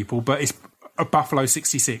troubling people, but it's a Buffalo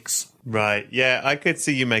 66. Right, yeah, I could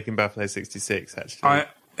see you making Buffalo 66, actually.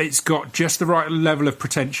 It's got just the right level of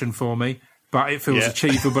pretension for me, but it feels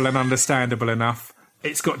achievable and understandable enough.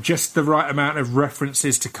 It's got just the right amount of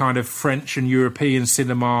references to kind of French and European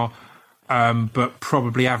cinema, but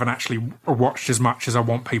probably haven't actually watched as much as I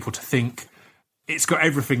want people to think. It's got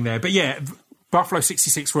everything there. But yeah, Buffalo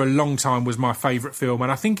 66 for a long time was my favourite film,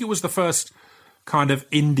 and I think it was the first kind of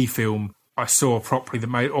indie film I saw properly that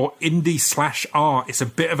made, or indie/art. It's a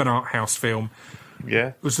bit of an art house film. Yeah.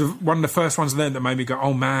 It was one of the first ones then that made me go,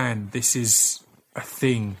 oh man, this is a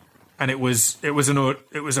thing. And it was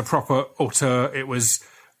a proper auteur. It was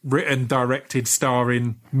written, directed,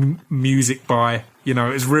 starring, music by. You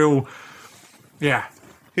know, it's real. Yeah.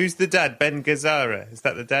 Who's the dad? Ben Gazzara. Is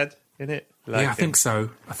that the dad in it? Like I think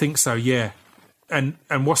so. Yeah. And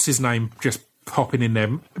what's his name? Just popping in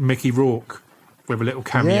there, Mickey Rourke, with a little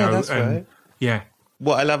cameo. Yeah, that's right. Yeah.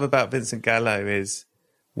 What I love about Vincent Gallo is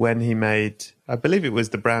when he made, I believe it was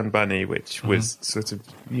The Brown Bunny, which was sort of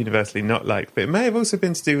universally not liked, but it may have also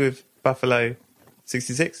been to do with Buffalo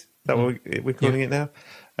 66. Is that what we're calling it now?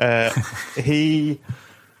 He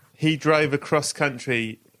drove across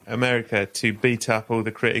country America to beat up all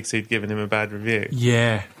the critics who'd given him a bad review.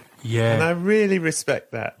 Yeah. And I really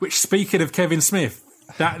respect that. Which, speaking of Kevin Smith,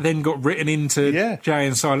 that then got written into Jay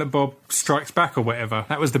and Silent Bob Strikes Back or whatever.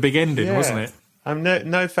 That was the big ending, wasn't it? I'm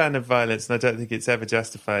no fan of violence, and I don't think it's ever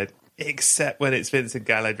justified, except when it's Vincent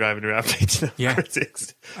Gallo driving around beating up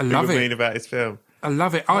critics I love who it. mean about his film. I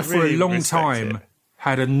love it. I, for a long time,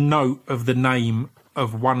 had a note of the name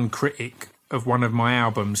of one critic of one of my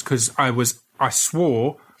albums, because I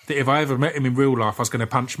swore that if I ever met him in real life, I was going to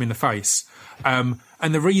punch him in the face. And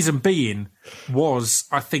the reason being was,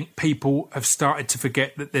 I think people have started to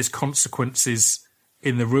forget that there's consequences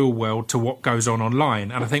in the real world to what goes on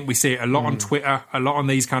online. And I think we see it a lot on Twitter, a lot on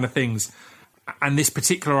these kind of things. And this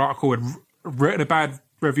particular article had written a bad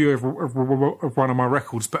review of one of my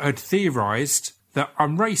records, but had theorised that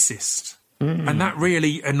I'm racist. And that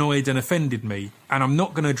really annoyed and offended me. And I'm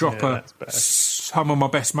not going to drop some of my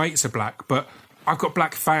best mates are black, but I've got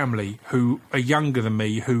black family who are younger than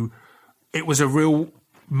me, who it was a real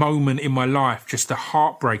moment in my life, just a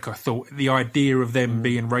heartbreak. I thought the idea of them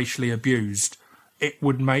being racially abused, it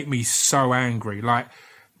would make me so angry. Like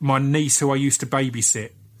my niece who I used to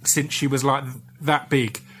babysit, since she was like that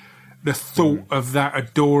big, the thought of that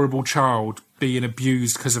adorable child being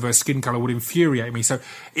abused because of her skin colour would infuriate me. So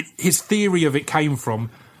his theory of it came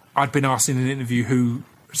from, I'd been asked in an interview who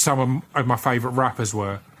some of my favourite rappers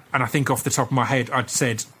were, and I think off the top of my head I'd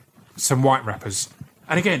said some white rappers.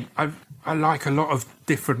 And again, I like a lot of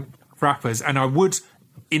different rappers, and I would,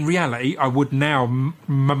 in reality, I would now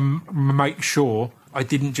make sure I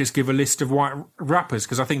didn't just give a list of white rappers,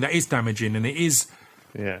 because I think that is damaging, and it is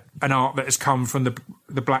an art that has come from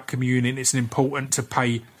the black community, and it's important to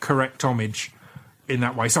pay correct homage in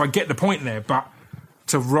that way. So I get the point there, but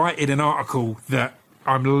to write in an article that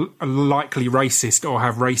I'm likely racist or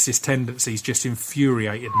have racist tendencies just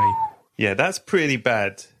infuriated me. Yeah, that's pretty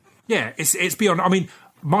bad. Yeah, it's beyond... I mean,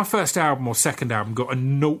 my first album or second album got a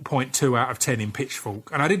 0.2 out of 10 in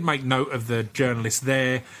Pitchfork, and I did make note of the journalist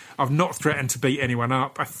there. I've not threatened to beat anyone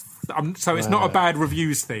up. So it's not a bad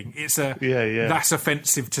reviews thing. It's a that's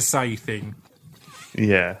offensive to say thing.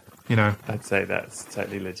 Yeah. You know? I'd say that's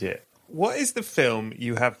totally legit. What is the film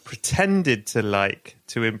you have pretended to like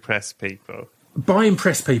to impress people? By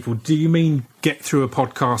impress people, do you mean get through a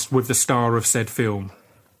podcast with the star of said film?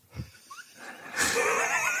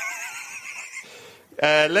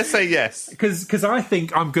 Let's say yes. Because I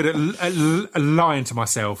think I'm good at lying to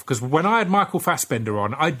myself. Because when I had Michael Fassbender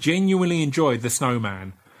on, I genuinely enjoyed The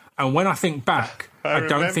Snowman. And when I think back, I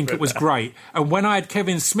don't think it was great. And when I had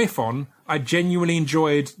Kevin Smith on, I genuinely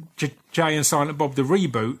enjoyed Jay and Silent Bob the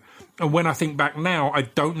reboot. And when I think back now, I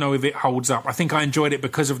don't know if it holds up. I think I enjoyed it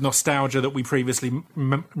because of nostalgia that we previously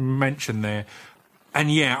mentioned there. And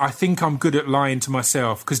yeah, I think I'm good at lying to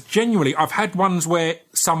myself, because genuinely I've had ones where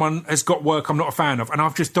someone has got work I'm not a fan of and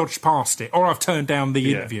I've just dodged past it, or I've turned down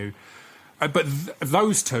the interview. But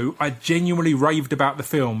those two, I genuinely raved about the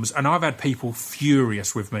films, and I've had people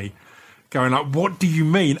furious with me, going like, what do you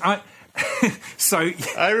mean? So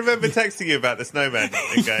I remember texting you about The Snowman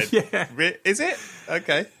and going, is it?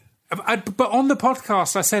 Okay. But on the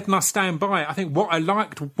podcast, I said, and I stand by it, I think what I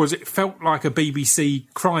liked was it felt like a BBC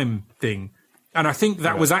crime thing. And I think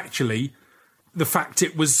that was actually the fact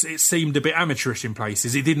it seemed a bit amateurish in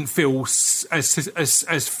places. It didn't feel as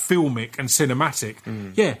filmic and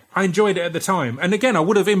cinematic. Yeah, I enjoyed it at the time. And again, I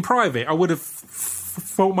would have in private, I would have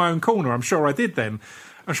fought my own corner. I'm sure I did then.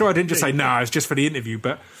 I'm sure I didn't just say, it's just for the interview.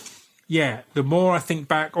 But yeah, the more I think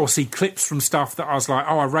back or see clips from stuff that I was like,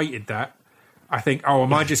 I rated that, I think,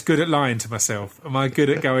 am I just good at lying to myself? Am I good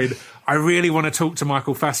at going, I really want to talk to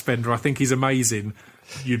Michael Fassbender, I think he's amazing.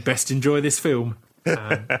 You'd best enjoy this film.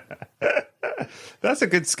 That's a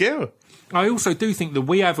good skill. I also do think that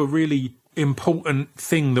we have a really important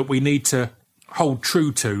thing that we need to hold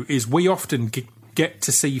true to, is we often get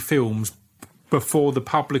to see films before the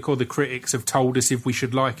public or the critics have told us if we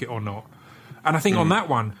should like it or not. And I think on that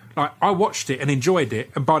one, like, I watched it and enjoyed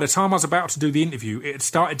it, and by the time I was about to do the interview, it had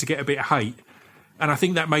started to get a bit of hate. And I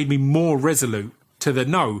think that made me more resolute to the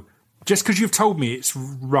no. Just because you've told me it's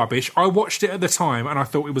rubbish, I watched it at the time and I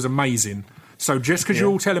thought it was amazing. So just because you're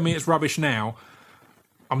all telling me it's rubbish now,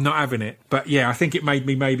 I'm not having it. But yeah, I think it made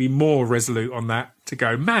me maybe more resolute on that to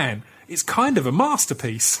go, man, it's kind of a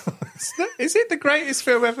masterpiece. Is it the greatest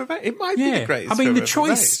film ever made? It might be the greatest film ever made. The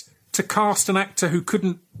choice to cast an actor who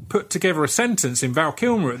couldn't put together a sentence in Val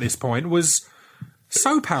Kilmer at this point was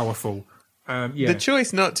so powerful. The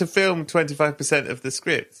choice not to film 25% of the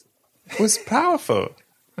script was powerful.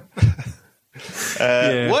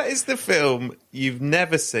 What is the film you've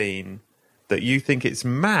never seen that you think it's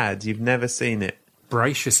mad you've never seen it?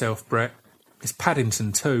 Brace yourself, Brett. It's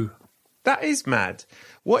Paddington 2. That is mad.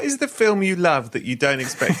 What is the film you love that you don't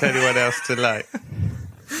expect anyone else to like?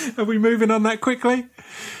 Are we moving on that quickly?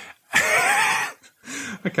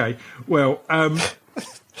 Okay, well, I've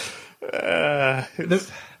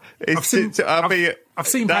seen Paddington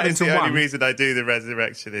 1. That is the only reason I do the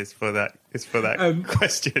resurrection is for that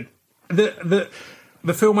question. The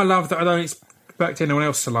film I love that I don't expect anyone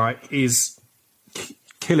else to like is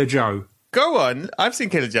Killer Joe. Go on, I've seen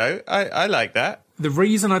Killer Joe. I like that. The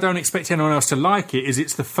reason I don't expect anyone else to like it is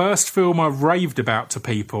it's the first film I've raved about to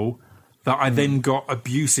people that I then got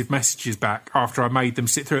abusive messages back after I made them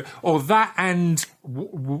sit through it. Or that and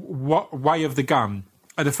Way of the Gun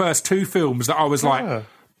are the first two films that I was like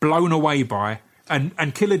blown away by.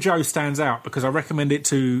 And Killer Joe stands out because I recommend it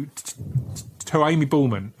to Amy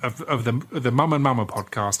Bullman of the Mum and Mama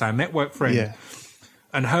podcast, our network friend. Yeah.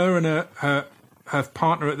 And her and her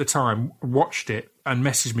partner at the time watched it and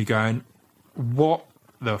messaged me going, what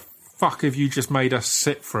the fuck have you just made us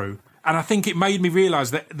sit through? And I think it made me realise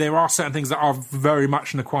that there are certain things that are very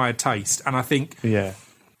much an acquired taste. And I think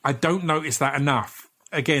I don't notice that enough.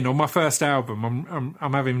 Again, on my first album,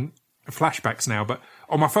 I'm having flashbacks now, but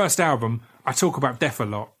on my first album, I talk about death a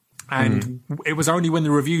lot. And it was only when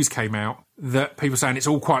the reviews came out that people saying it's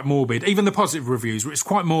all quite morbid. Even the positive reviews, it's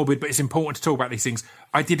quite morbid, but it's important to talk about these things.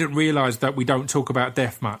 I didn't realise that we don't talk about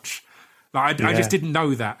death much. I just didn't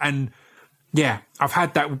know that. And yeah, I've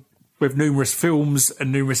had that with numerous films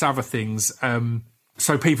and numerous other things.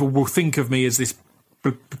 So people will think of me as this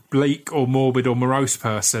bleak or morbid or morose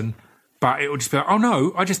person, but it will just be like, oh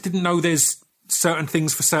no, I just didn't know there's certain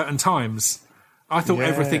things for certain times. I thought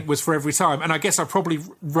everything was for every time. And I guess I probably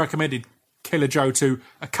recommended Killer Joe to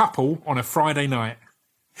a couple on a Friday night.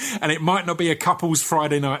 And it might not be a couple's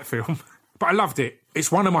Friday night film, but I loved it.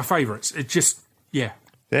 It's one of my favourites. It just, yeah.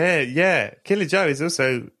 Killer Joe is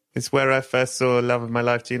also, it's where I first saw Love of My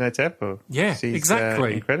Life, Juno Temple. Yeah, She's,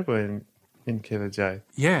 exactly. Incredible in Killer Joe.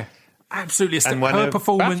 Yeah, absolutely. Her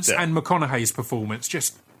performance and McConaughey's performance,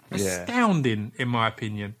 just astounding, in my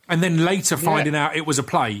opinion. And then later finding out it was a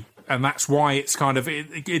play. And that's why it's kind of,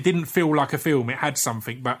 it didn't feel like a film. It had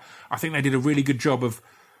something, but I think they did a really good job of,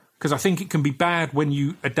 because I think it can be bad when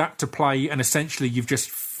you adapt a play and essentially you've just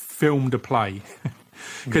filmed a play.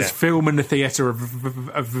 Because film and the theatre are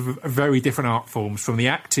very different art forms, from the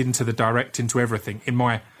acting to the directing to everything, in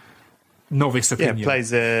my novice opinion.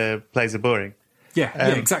 Yeah, plays are boring.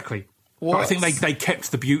 Yeah, exactly. But I think they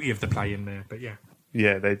kept the beauty of the play in there, but yeah.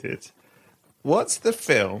 Yeah, they did. What's the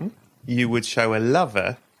film you would show a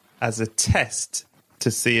lover as a test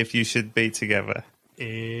to see if you should be together?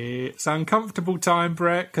 It's uncomfortable time,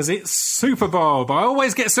 Brett, because it's Super Bob. I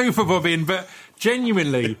always get Super Bob in, but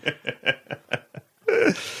genuinely,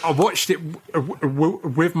 I watched it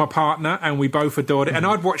with my partner and we both adored it. And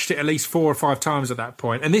I'd watched it at least 4 or 5 times at that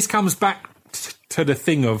point. And this comes back to the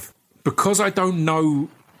thing of, because I don't know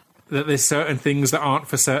that there's certain things that aren't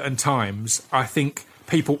for certain times, I think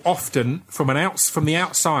people often, from the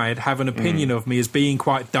outside, have an opinion of me as being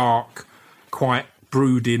quite dark, quite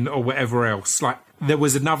brooding, or whatever else. Like, there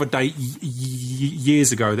was another date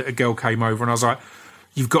years ago that a girl came over and I was like,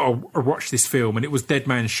 you've got to watch this film. And it was Dead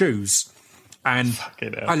Man's Shoes. And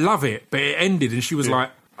I love it, but it ended and she was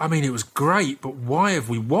like, I mean, it was great, but why have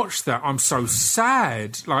we watched that? I'm so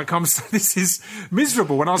sad. Like, this is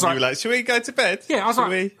miserable. And I was you were like, should we go to bed? Yeah, I was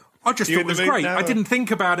like, I just thought it was great. I didn't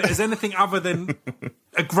think about it as anything other than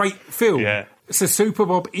a great film. Yeah. So Super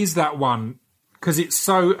Bob is that one, because it's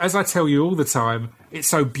so, as I tell you all the time, it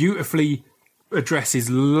so beautifully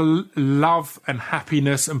addresses love and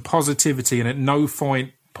happiness and positivity, and at no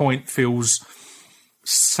point feels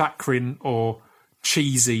saccharine or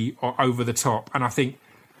cheesy or over the top. And I think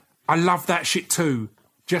I love that shit too.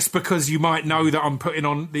 Just because you might know that I'm putting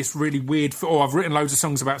on this really weird, or I've written loads of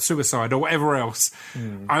songs about suicide or whatever else,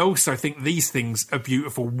 I also think these things are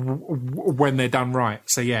beautiful when they're done right.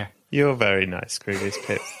 So yeah. You're very nice, Scroobius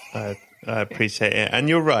Pip. I appreciate it. And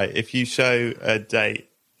you're right. If you show a date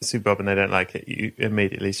Super Bob and they don't like it, you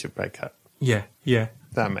immediately should break up. Yeah.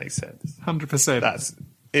 That makes sense. 100%.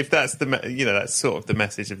 if that's that's sort of the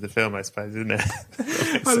message of the film, I suppose, isn't it?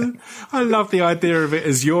 I love the idea of it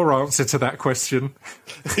as your answer to that question.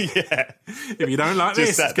 Yeah. If you don't like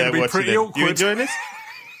this, it's going to be pretty awkward. You enjoying this?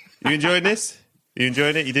 You enjoying this? You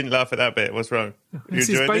enjoying it? You didn't laugh at that bit. What's wrong?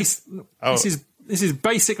 This is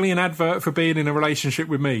basically an advert for being in a relationship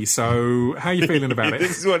with me. So how are you feeling about it?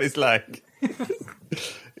 This is what it's like.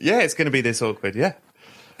 Yeah, it's going to be this awkward. Yeah.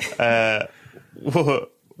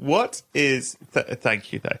 What is...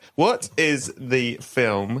 thank you, though. What is the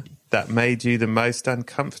film that made you the most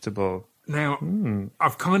uncomfortable? Now,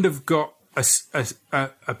 I've kind of got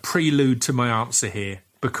a prelude to my answer here,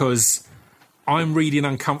 because I'm reading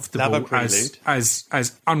uncomfortable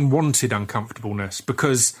as unwanted uncomfortableness,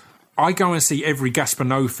 because I go and see every Gaspar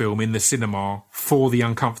Noé film in the cinema for the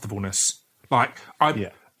uncomfortableness. Like,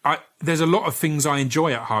 there's a lot of things I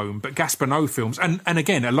enjoy at home, but Gaspar Noé films, and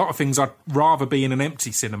again, a lot of things I'd rather be in an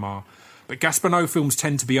empty cinema. But Gaspar Noé films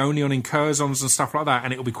tend to be only on incursions and stuff like that,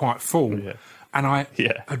 and it'll be quite full. Yeah. And I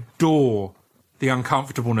adore the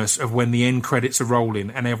uncomfortableness of when the end credits are rolling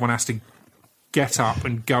and everyone has to get up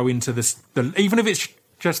and go into even if it's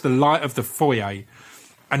just the light of the foyer,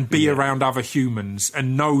 and be around other humans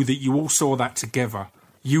and know that you all saw that together.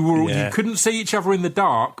 You couldn't see each other in the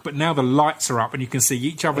dark, but now the lights are up and you can see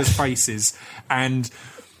each other's faces. And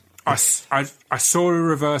I saw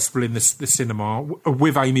Irreversible in the cinema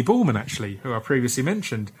with Amy Ballman, actually, who I previously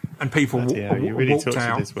mentioned. And people walked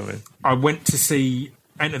out. This woman. I went to see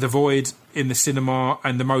Enter the Void in the cinema,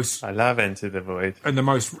 and I love Enter the Void. And the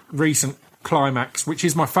most recent Climax, which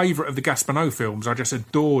is my favourite of the Gaspar Noé films. I just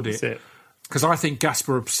adored it. Because I think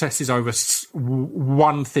Gaspar obsesses over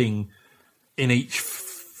one thing in each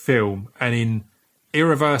film, and in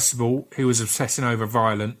Irreversible he was obsessing over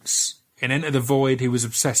violence, in Enter the Void he was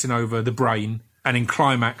obsessing over the brain, and in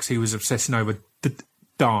Climax he was obsessing over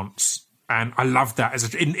dance. And I love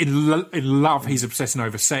that. In Love he's obsessing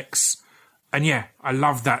over sex, and I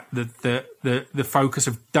love that the focus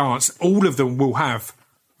of dance. All of them will have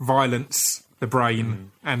violence, the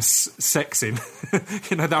brain, and sex in.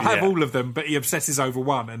 They'll have all of them, but he obsesses over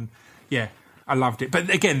one. And I loved it. But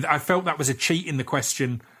again, I felt that was a cheat in the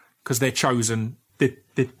question, because they're chosen the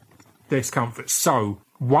discomfort. So,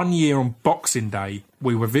 one year on Boxing Day,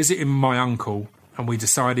 we were visiting my uncle, and we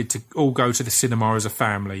decided to all go to the cinema as a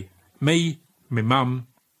family. Me, my mum,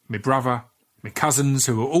 my brother, my cousins,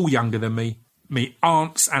 who were all younger than me, my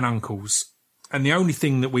aunts and uncles. And the only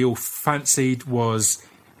thing that we all fancied was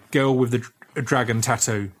Girl with the Dragon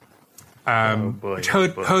Tattoo. Which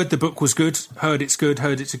heard the book was good, heard it's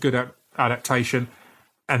a good adaptation.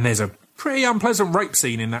 And there's a pretty unpleasant rape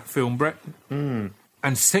scene in that film, Brett. And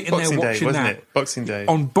sitting there watching that. Boxing Day.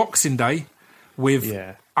 On Boxing Day with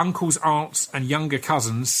uncles, aunts and younger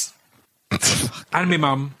cousins and my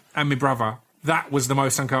mum and my brother. That was the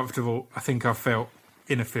most uncomfortable I think I've felt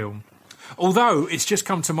in a film. Although, it's just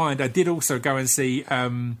come to mind, I did also go and see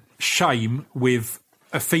Shame with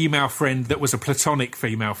a female friend that was a platonic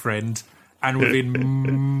female friend, and within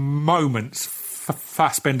moments,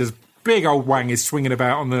 Fassbender's big old wang is swinging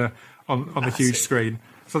about on the huge screen.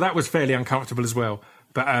 So that was fairly uncomfortable as well.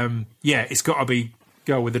 But it's got to be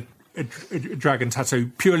Girl with a Dragon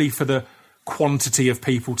Tattoo, purely for the quantity of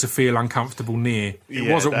people to feel uncomfortable near.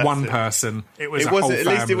 It wasn't one person. It was a whole family. At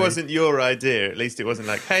least it wasn't your idea. At least it wasn't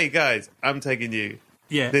like, hey guys, I'm taking you.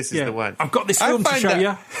 Yeah, this is the one. I've got this film to show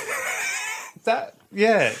you.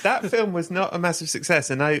 That film was not a massive success,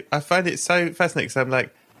 and I find it so fascinating, because I'm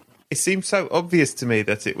like, it seems so obvious to me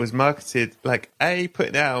that it was marketed, like, A,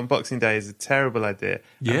 putting it out on Boxing Day is a terrible idea,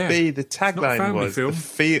 and B, the tagline was,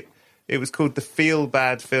 it was called the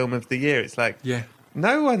feel-bad film of the year. It's like,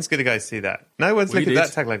 no one's going to go see that. No one's looking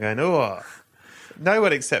at that tagline going, oh, no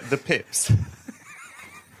one except the Pips.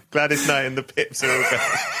 Gladys Knight and the Pips are all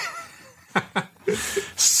going.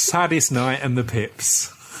 Saddest Night and the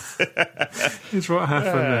Pips. Is what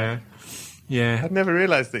happened there. Yeah. I'd never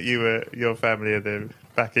realised that your family are the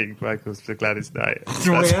backing vocals for Gladys Knight.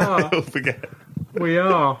 We are. We'll forget. We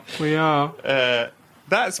are.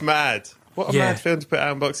 That's mad. What a mad film to put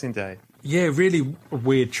out on Boxing Day. Yeah, really a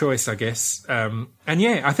weird choice, I guess. And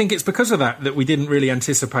I think it's because of that we didn't really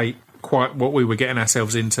anticipate quite what we were getting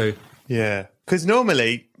ourselves into. Yeah. Because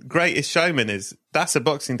normally, Greatest Showman that's a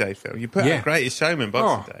Boxing Day film. You put out Greatest Showman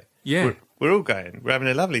Boxing Day. Yeah. We're all going. We're having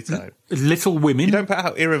a lovely time. Little Women. You don't put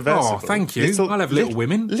out Irreversible. Oh, thank you. I'll have Little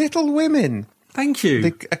Women. Little Women. Thank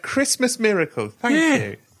you. A Christmas miracle. Thank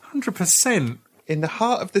you. 100%. In the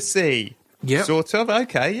heart of the sea. Yeah. Sort of.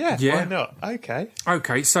 Okay, yeah. Why not?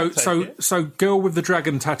 Okay. So Girl with the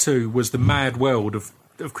Dragon Tattoo was the mad world of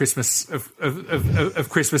Christmas of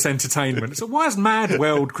Christmas entertainment. So why is Mad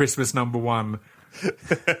World Christmas number one?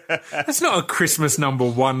 That's not a Christmas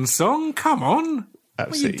 #1 song. Come on.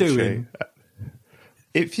 Absolutely what are you doing? True.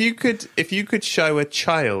 If you could show a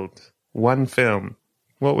child one film,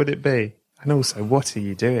 what would it be? And also, what are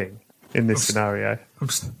you doing in this scenario? I'm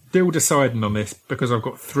still deciding on this because I've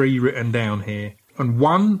got 3 written down here. And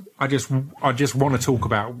one, I just want to talk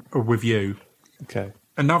about with you. Okay.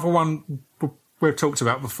 Another one we've talked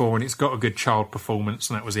about before, and it's got a good child performance,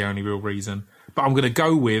 and that was the only real reason. But I'm going to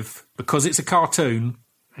go with, because it's a cartoon,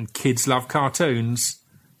 and kids love cartoons,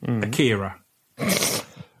 Akira.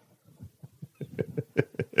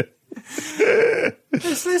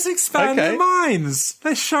 Let's expand their minds.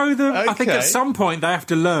 Let's show them. Okay. I think at some point they have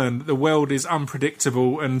to learn that the world is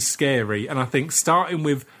unpredictable and scary. And I think starting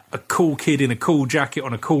with a cool kid in a cool jacket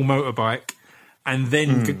on a cool motorbike, and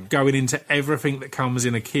then going into everything that comes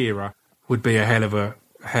in Akira would be a hell of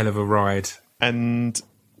a ride. And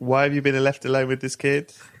why have you been left alone with this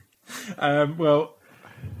kid? Well,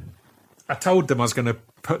 I told them I was going to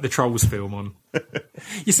put the Trolls film on.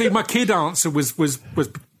 You see, my kid answer was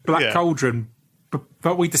Black Cauldron,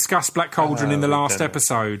 but we discussed Black Cauldron in the last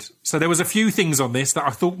episode. So there was a few things on this that I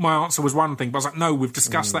thought my answer was one thing, but I was like, no, we've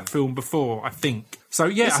discussed that film before, I think. So,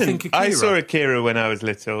 yeah, listen, I think Akira. I saw Akira when I was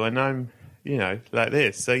little, and I'm, like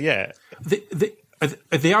this. So, yeah.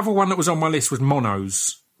 The other one that was on my list was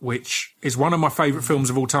Monos, which is one of my favourite films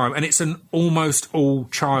of all time, and it's an almost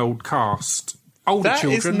all-child cast. Older children.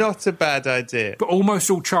 That is not a bad idea. But almost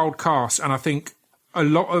all-child cast, and I think a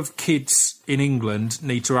lot of kids in England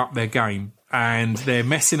need to up their game, and they're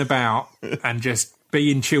messing about and just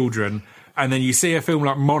being children, and then you see a film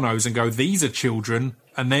like Monos and go, these are children,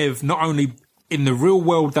 and they've not only, in the real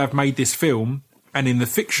world they've made this film, and in the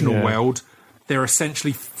fictional world, they're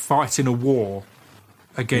essentially fighting a war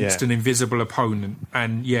against an invisible opponent.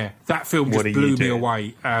 And, that film just blew me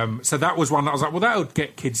away. So that was one that I was like, well, that'll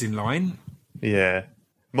get kids in line. Yeah.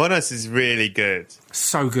 Monos is really good.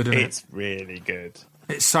 So good, isn't it? It's really good.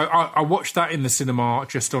 It's so I watched that in the cinema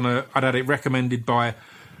just I'd had it recommended by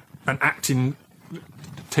an acting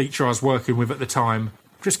teacher I was working with at the time.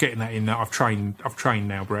 Just getting that in there. I've trained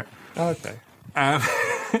now, Brett. Oh, okay.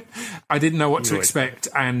 I didn't know what to expect,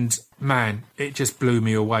 and man, it just blew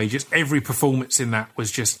me away. Just every performance in that was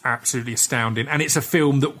just absolutely astounding. And it's a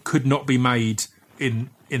film that could not be made in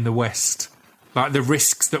the West. Like, the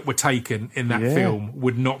risks that were taken in that film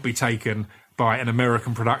would not be taken by an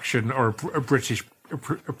American production or a British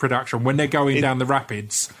production. When they're going down the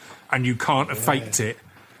rapids and you can't have faked it,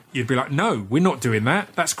 you'd be like, no, we're not doing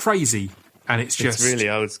that. That's crazy. And it's really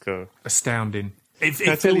old school. Astounding. It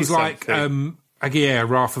feels like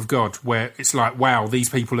Wrath of God, where it's like, wow, these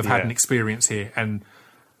people have had an experience here, and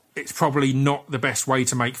it's probably not the best way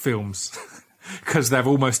to make films because they've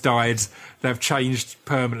almost died, they've changed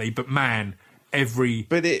permanently, but man, every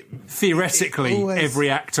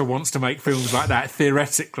actor wants to make films like that,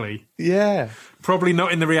 theoretically. Yeah. Probably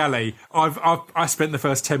not in the reality. I spent the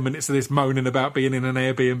first 10 minutes of this moaning about being in an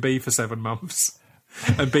Airbnb for 7 months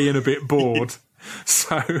and being a bit bored.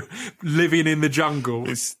 So, living in the jungle.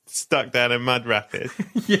 It's stuck down a mud rapid.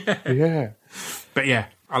 Yeah. But yeah,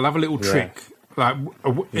 I love a little trick. Like,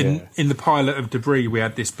 in the pilot of Debris, we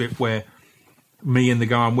had this bit where me and the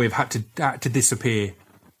guy I'm with had to disappear.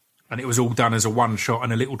 And it was all done as a one shot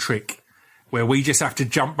and a little trick where we just have to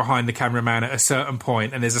jump behind the cameraman at a certain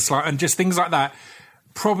point, and there's a slight, and just things like that.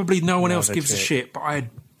 Probably no one else gives a shit, but I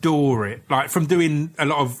adore it. Like, from doing a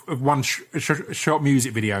lot of one shot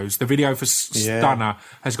music videos, the video for Stunner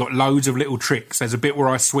has got loads of little tricks. There's a bit where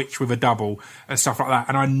I switch with a double and stuff like that,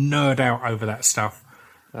 and I nerd out over that stuff.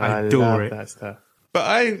 I adore it. That stuff. But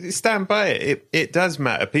I stand by it. It does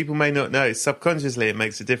matter. People may not know. Subconsciously, it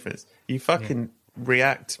makes a difference. You fucking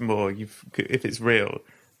react more if it's real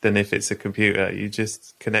than if it's a computer. You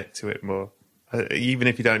just connect to it more. Even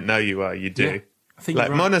if you don't know you are, you do. Yeah, I think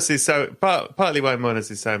like, Monos is so... partly why Monos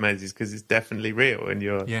is so amazing is because it's definitely real, and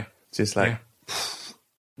you're just like...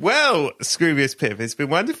 Well, Scroobius Pip, it's been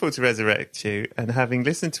wonderful to resurrect you, and having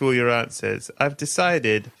listened to all your answers, I've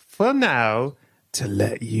decided, for now, to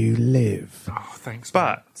let you live. Oh, thanks.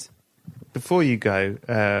 But before you go,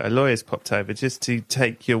 a lawyer's popped over just to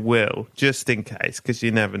take your will, just in case, because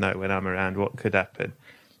you never know when I'm around what could happen.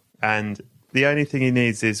 And the only thing he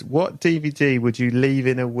needs is, what DVD would you leave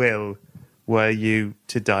in a will were you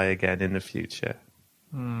to die again in the future?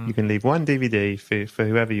 You can leave one DVD for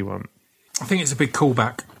whoever you want. I think it's a big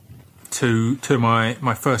callback to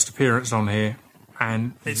my first appearance on here,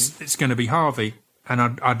 and it's going to be Harvey.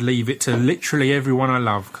 And I'd leave it to literally everyone I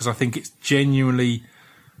love, because I think it's genuinely...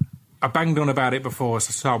 I banged on about it before,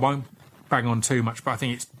 so I won't bang on too much, but I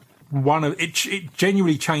think it's it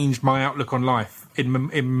genuinely changed my outlook on life.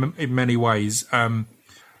 in many ways.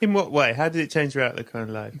 In what way? How did it change your outlook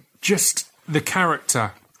on life? Just the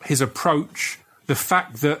character, his approach, the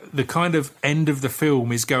fact that the kind of end of the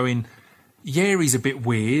film is going, yeah, he's a bit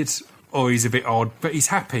weird or he's a bit odd, but he's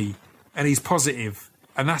happy and he's positive,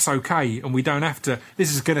 and that's okay. And we don't have to.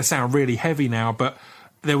 This is going to sound really heavy now, but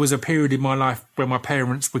there was a period in my life where my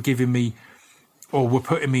parents were giving me, or were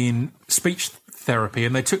putting me in speech therapy,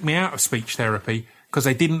 and they took me out of speech therapy because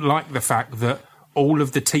they didn't like the fact that all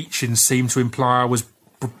of the teachings seemed to imply I was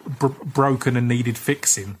broken and needed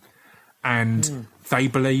fixing, and they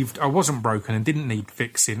believed I wasn't broken and didn't need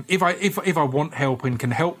fixing. If I want help and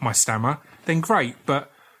can help my stammer, then great,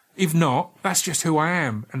 but if not, that's just who I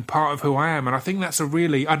am and part of who I am. And I think that's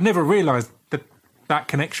I'd never realised that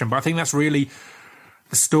connection, but I think that's really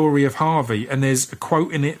the story of Harvey. And there's a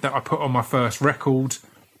quote in it that I put on my first record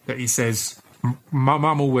that he says, my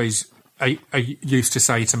mum always used to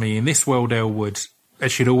say to me, in this world, Elwood,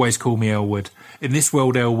 as she'd always call me Elwood, in this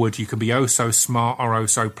world, Elwood, you can be oh so smart or oh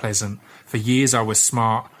so pleasant. For years I was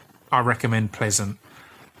smart, I recommend pleasant.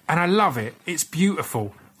 And I love it. It's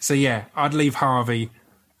beautiful. So yeah, I'd leave Harvey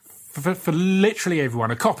for literally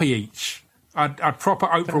everyone, a copy each. I'd proper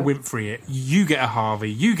Oprah Winfrey it. You get a Harvey.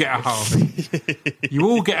 You get a Harvey. You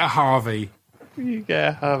all get a Harvey. You get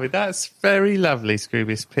a Harvey. That's very lovely,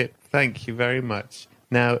 Scroobius Pip. Thank you very much.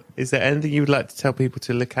 Now, is there anything you would like to tell people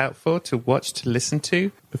to look out for, to watch, to listen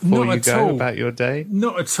to before you go about your day?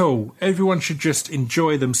 Not at all. Everyone should just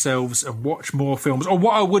enjoy themselves and watch more films. Or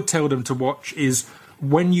what I would tell them to watch is,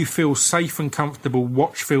 when you feel safe and comfortable,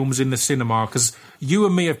 watch films in the cinema, because you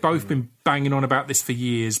and me have both been banging on about this for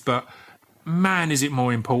years, but man, is it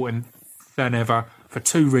more important than ever for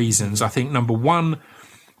two reasons. I think, number one,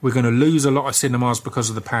 we're going to lose a lot of cinemas because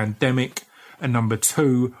of the pandemic, and number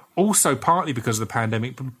two, also partly because of the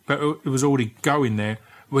pandemic, but it was already going there,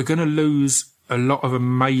 we're going to lose a lot of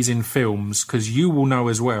amazing films, because you will know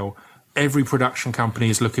as well, every production company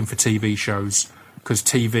is looking for TV shows, because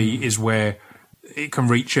TV is where it can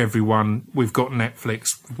reach everyone. We've got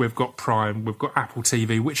Netflix, we've got Prime, we've got Apple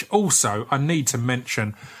TV, which also, I need to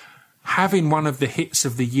mention, having one of the hits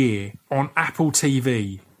of the year on Apple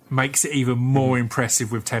TV makes it even more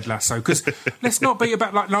impressive with Ted Lasso. Because let's not be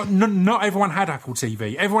about, not everyone had Apple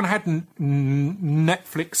TV. Everyone had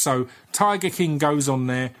Netflix, so Tiger King goes on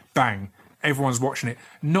there, bang, everyone's watching it.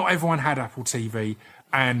 Not everyone had Apple TV,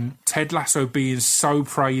 and Ted Lasso being so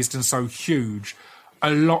praised and so huge, a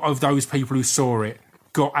lot of those people who saw it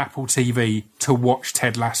got Apple TV to watch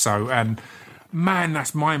Ted Lasso, and man,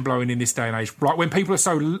 that's mind-blowing in this day and age. Like, when people are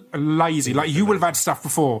so lazy, like, you will have had stuff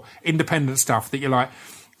before, independent stuff, that you're like,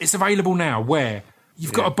 it's available now, where?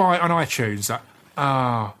 You've got to buy it on iTunes. Like,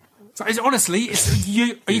 So honestly,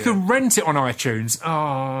 you can rent it on iTunes.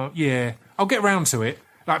 Yeah, I'll get round to it.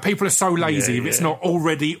 Like, people are so lazy if it's not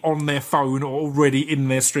already on their phone or already in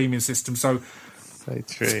their streaming system. So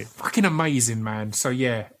true. It's fucking amazing, man. So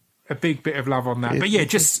yeah, a big bit of love on that. But yeah,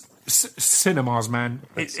 just cinemas, man.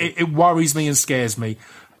 It worries me and scares me.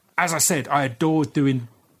 As I said, I adored doing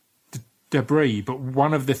Debris, but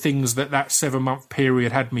one of the things that 7-month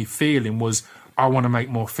period had me feeling was, I want to make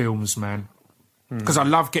more films, man. Because I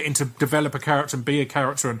love getting to develop a character and be a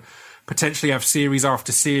character and potentially have series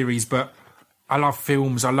after series, but I love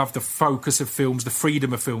films. I love the focus of films, the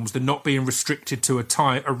freedom of films, the not being restricted to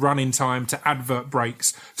a running time, to advert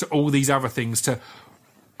breaks, to all these other things, to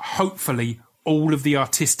hopefully all of the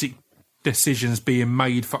artistic decisions being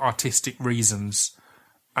made for artistic reasons.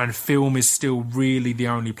 And film is still really the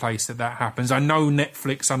only place that happens. I know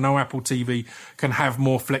Netflix, I know Apple TV can have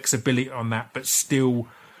more flexibility on that, but still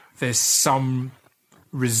there's some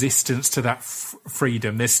resistance to that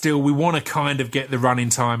freedom. There's still, we want to kind of get the running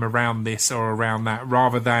time around this or around that,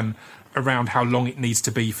 rather than around how long it needs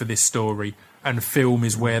to be for this story. And film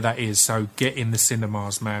is where that is. So get in the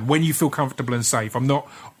cinemas, man, when you feel comfortable and safe. I'm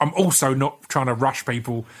also not trying to rush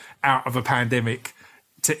people out of a pandemic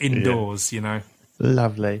to indoors, you know.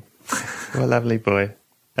 Lovely. Well, lovely boy.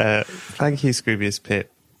 Thank you, Scroobius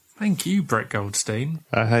Pip. Thank you, Brett Goldstein.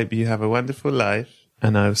 I hope you have a wonderful life,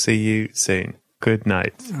 and I'll see you soon. Good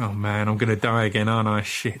night. Oh, man, I'm going to die again, aren't I?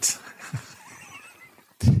 Shit.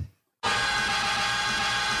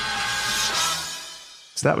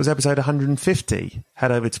 So that was episode 150.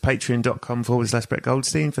 Head over to patreon.com/Brett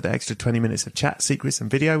Goldstein for the extra 20 minutes of chat, secrets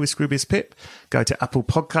and video with Scroobius Pip. Go to Apple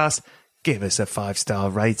Podcasts, give us a 5-star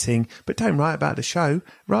rating, but don't write about the show.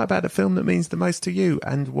 Write about the film that means the most to you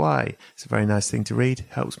and why. It's a very nice thing to read,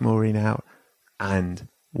 helps Maureen out, and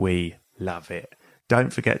we love it.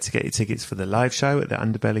 Don't forget to get your tickets for the live show at the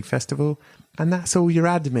Underbelly Festival. And that's all your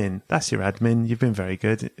admin. That's your admin. You've been very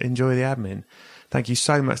good. Enjoy the admin. Thank you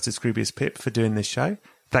so much to Scroobius Pip for doing this show.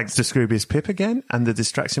 Thanks to Scroobius Pip again and the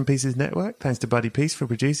Distraction Pieces Network. Thanks to Buddy Peace for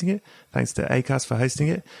producing it. Thanks to Acast for hosting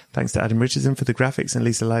it. Thanks to Adam Richardson for the graphics and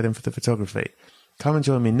Lisa Lydon for the photography. Come and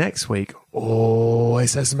join me next week. Oh,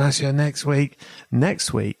 it's a smasher next week.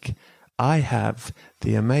 Next week, I have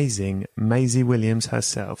the amazing Maisie Williams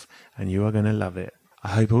herself, and you are going to love it. I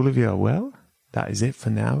hope all of you are well. That is it for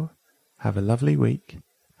now. Have a lovely week.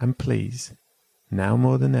 And please, now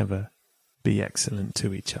more than ever, be excellent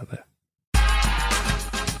to each other.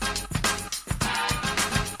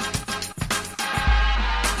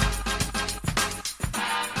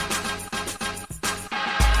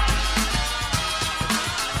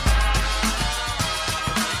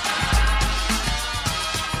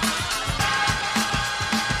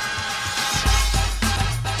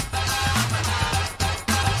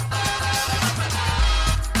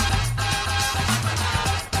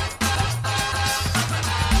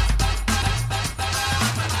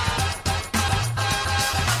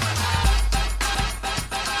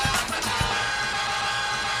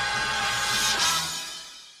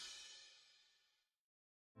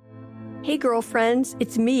 Hey girlfriends,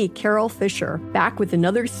 it's me, Carol Fisher, back with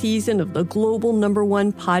another season of the global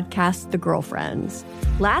 #1 podcast, The Girlfriends.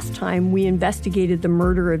 Last time, we investigated the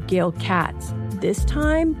murder of Gail Katz. This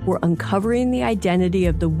time, we're uncovering the identity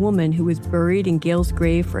of the woman who was buried in Gail's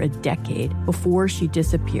grave for a decade before she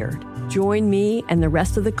disappeared. Join me and the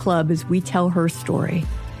rest of the club as we tell her story.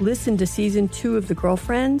 Listen to Season 2 of The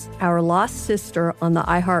Girlfriends, Our Lost Sister on the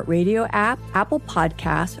iHeartRadio app, Apple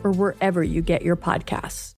Podcasts, or wherever you get your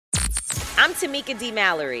podcasts. I'm Tamika D.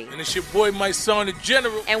 Mallory. And it's your boy, my son, the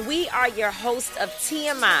General. And we are your hosts of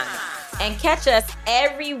TMI. And catch us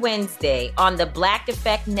every Wednesday on the Black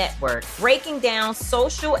Effect Network, breaking down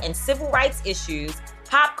social and civil rights issues,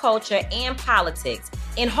 pop culture, and politics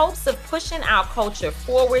in hopes of pushing our culture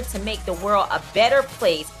forward to make the world a better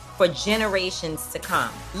place for generations to come.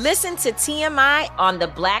 Listen to TMI on the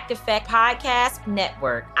Black Effect Podcast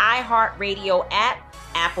Network, iHeartRadio app,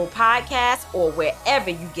 Apple Podcasts, or wherever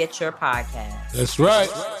you get your podcasts. That's right.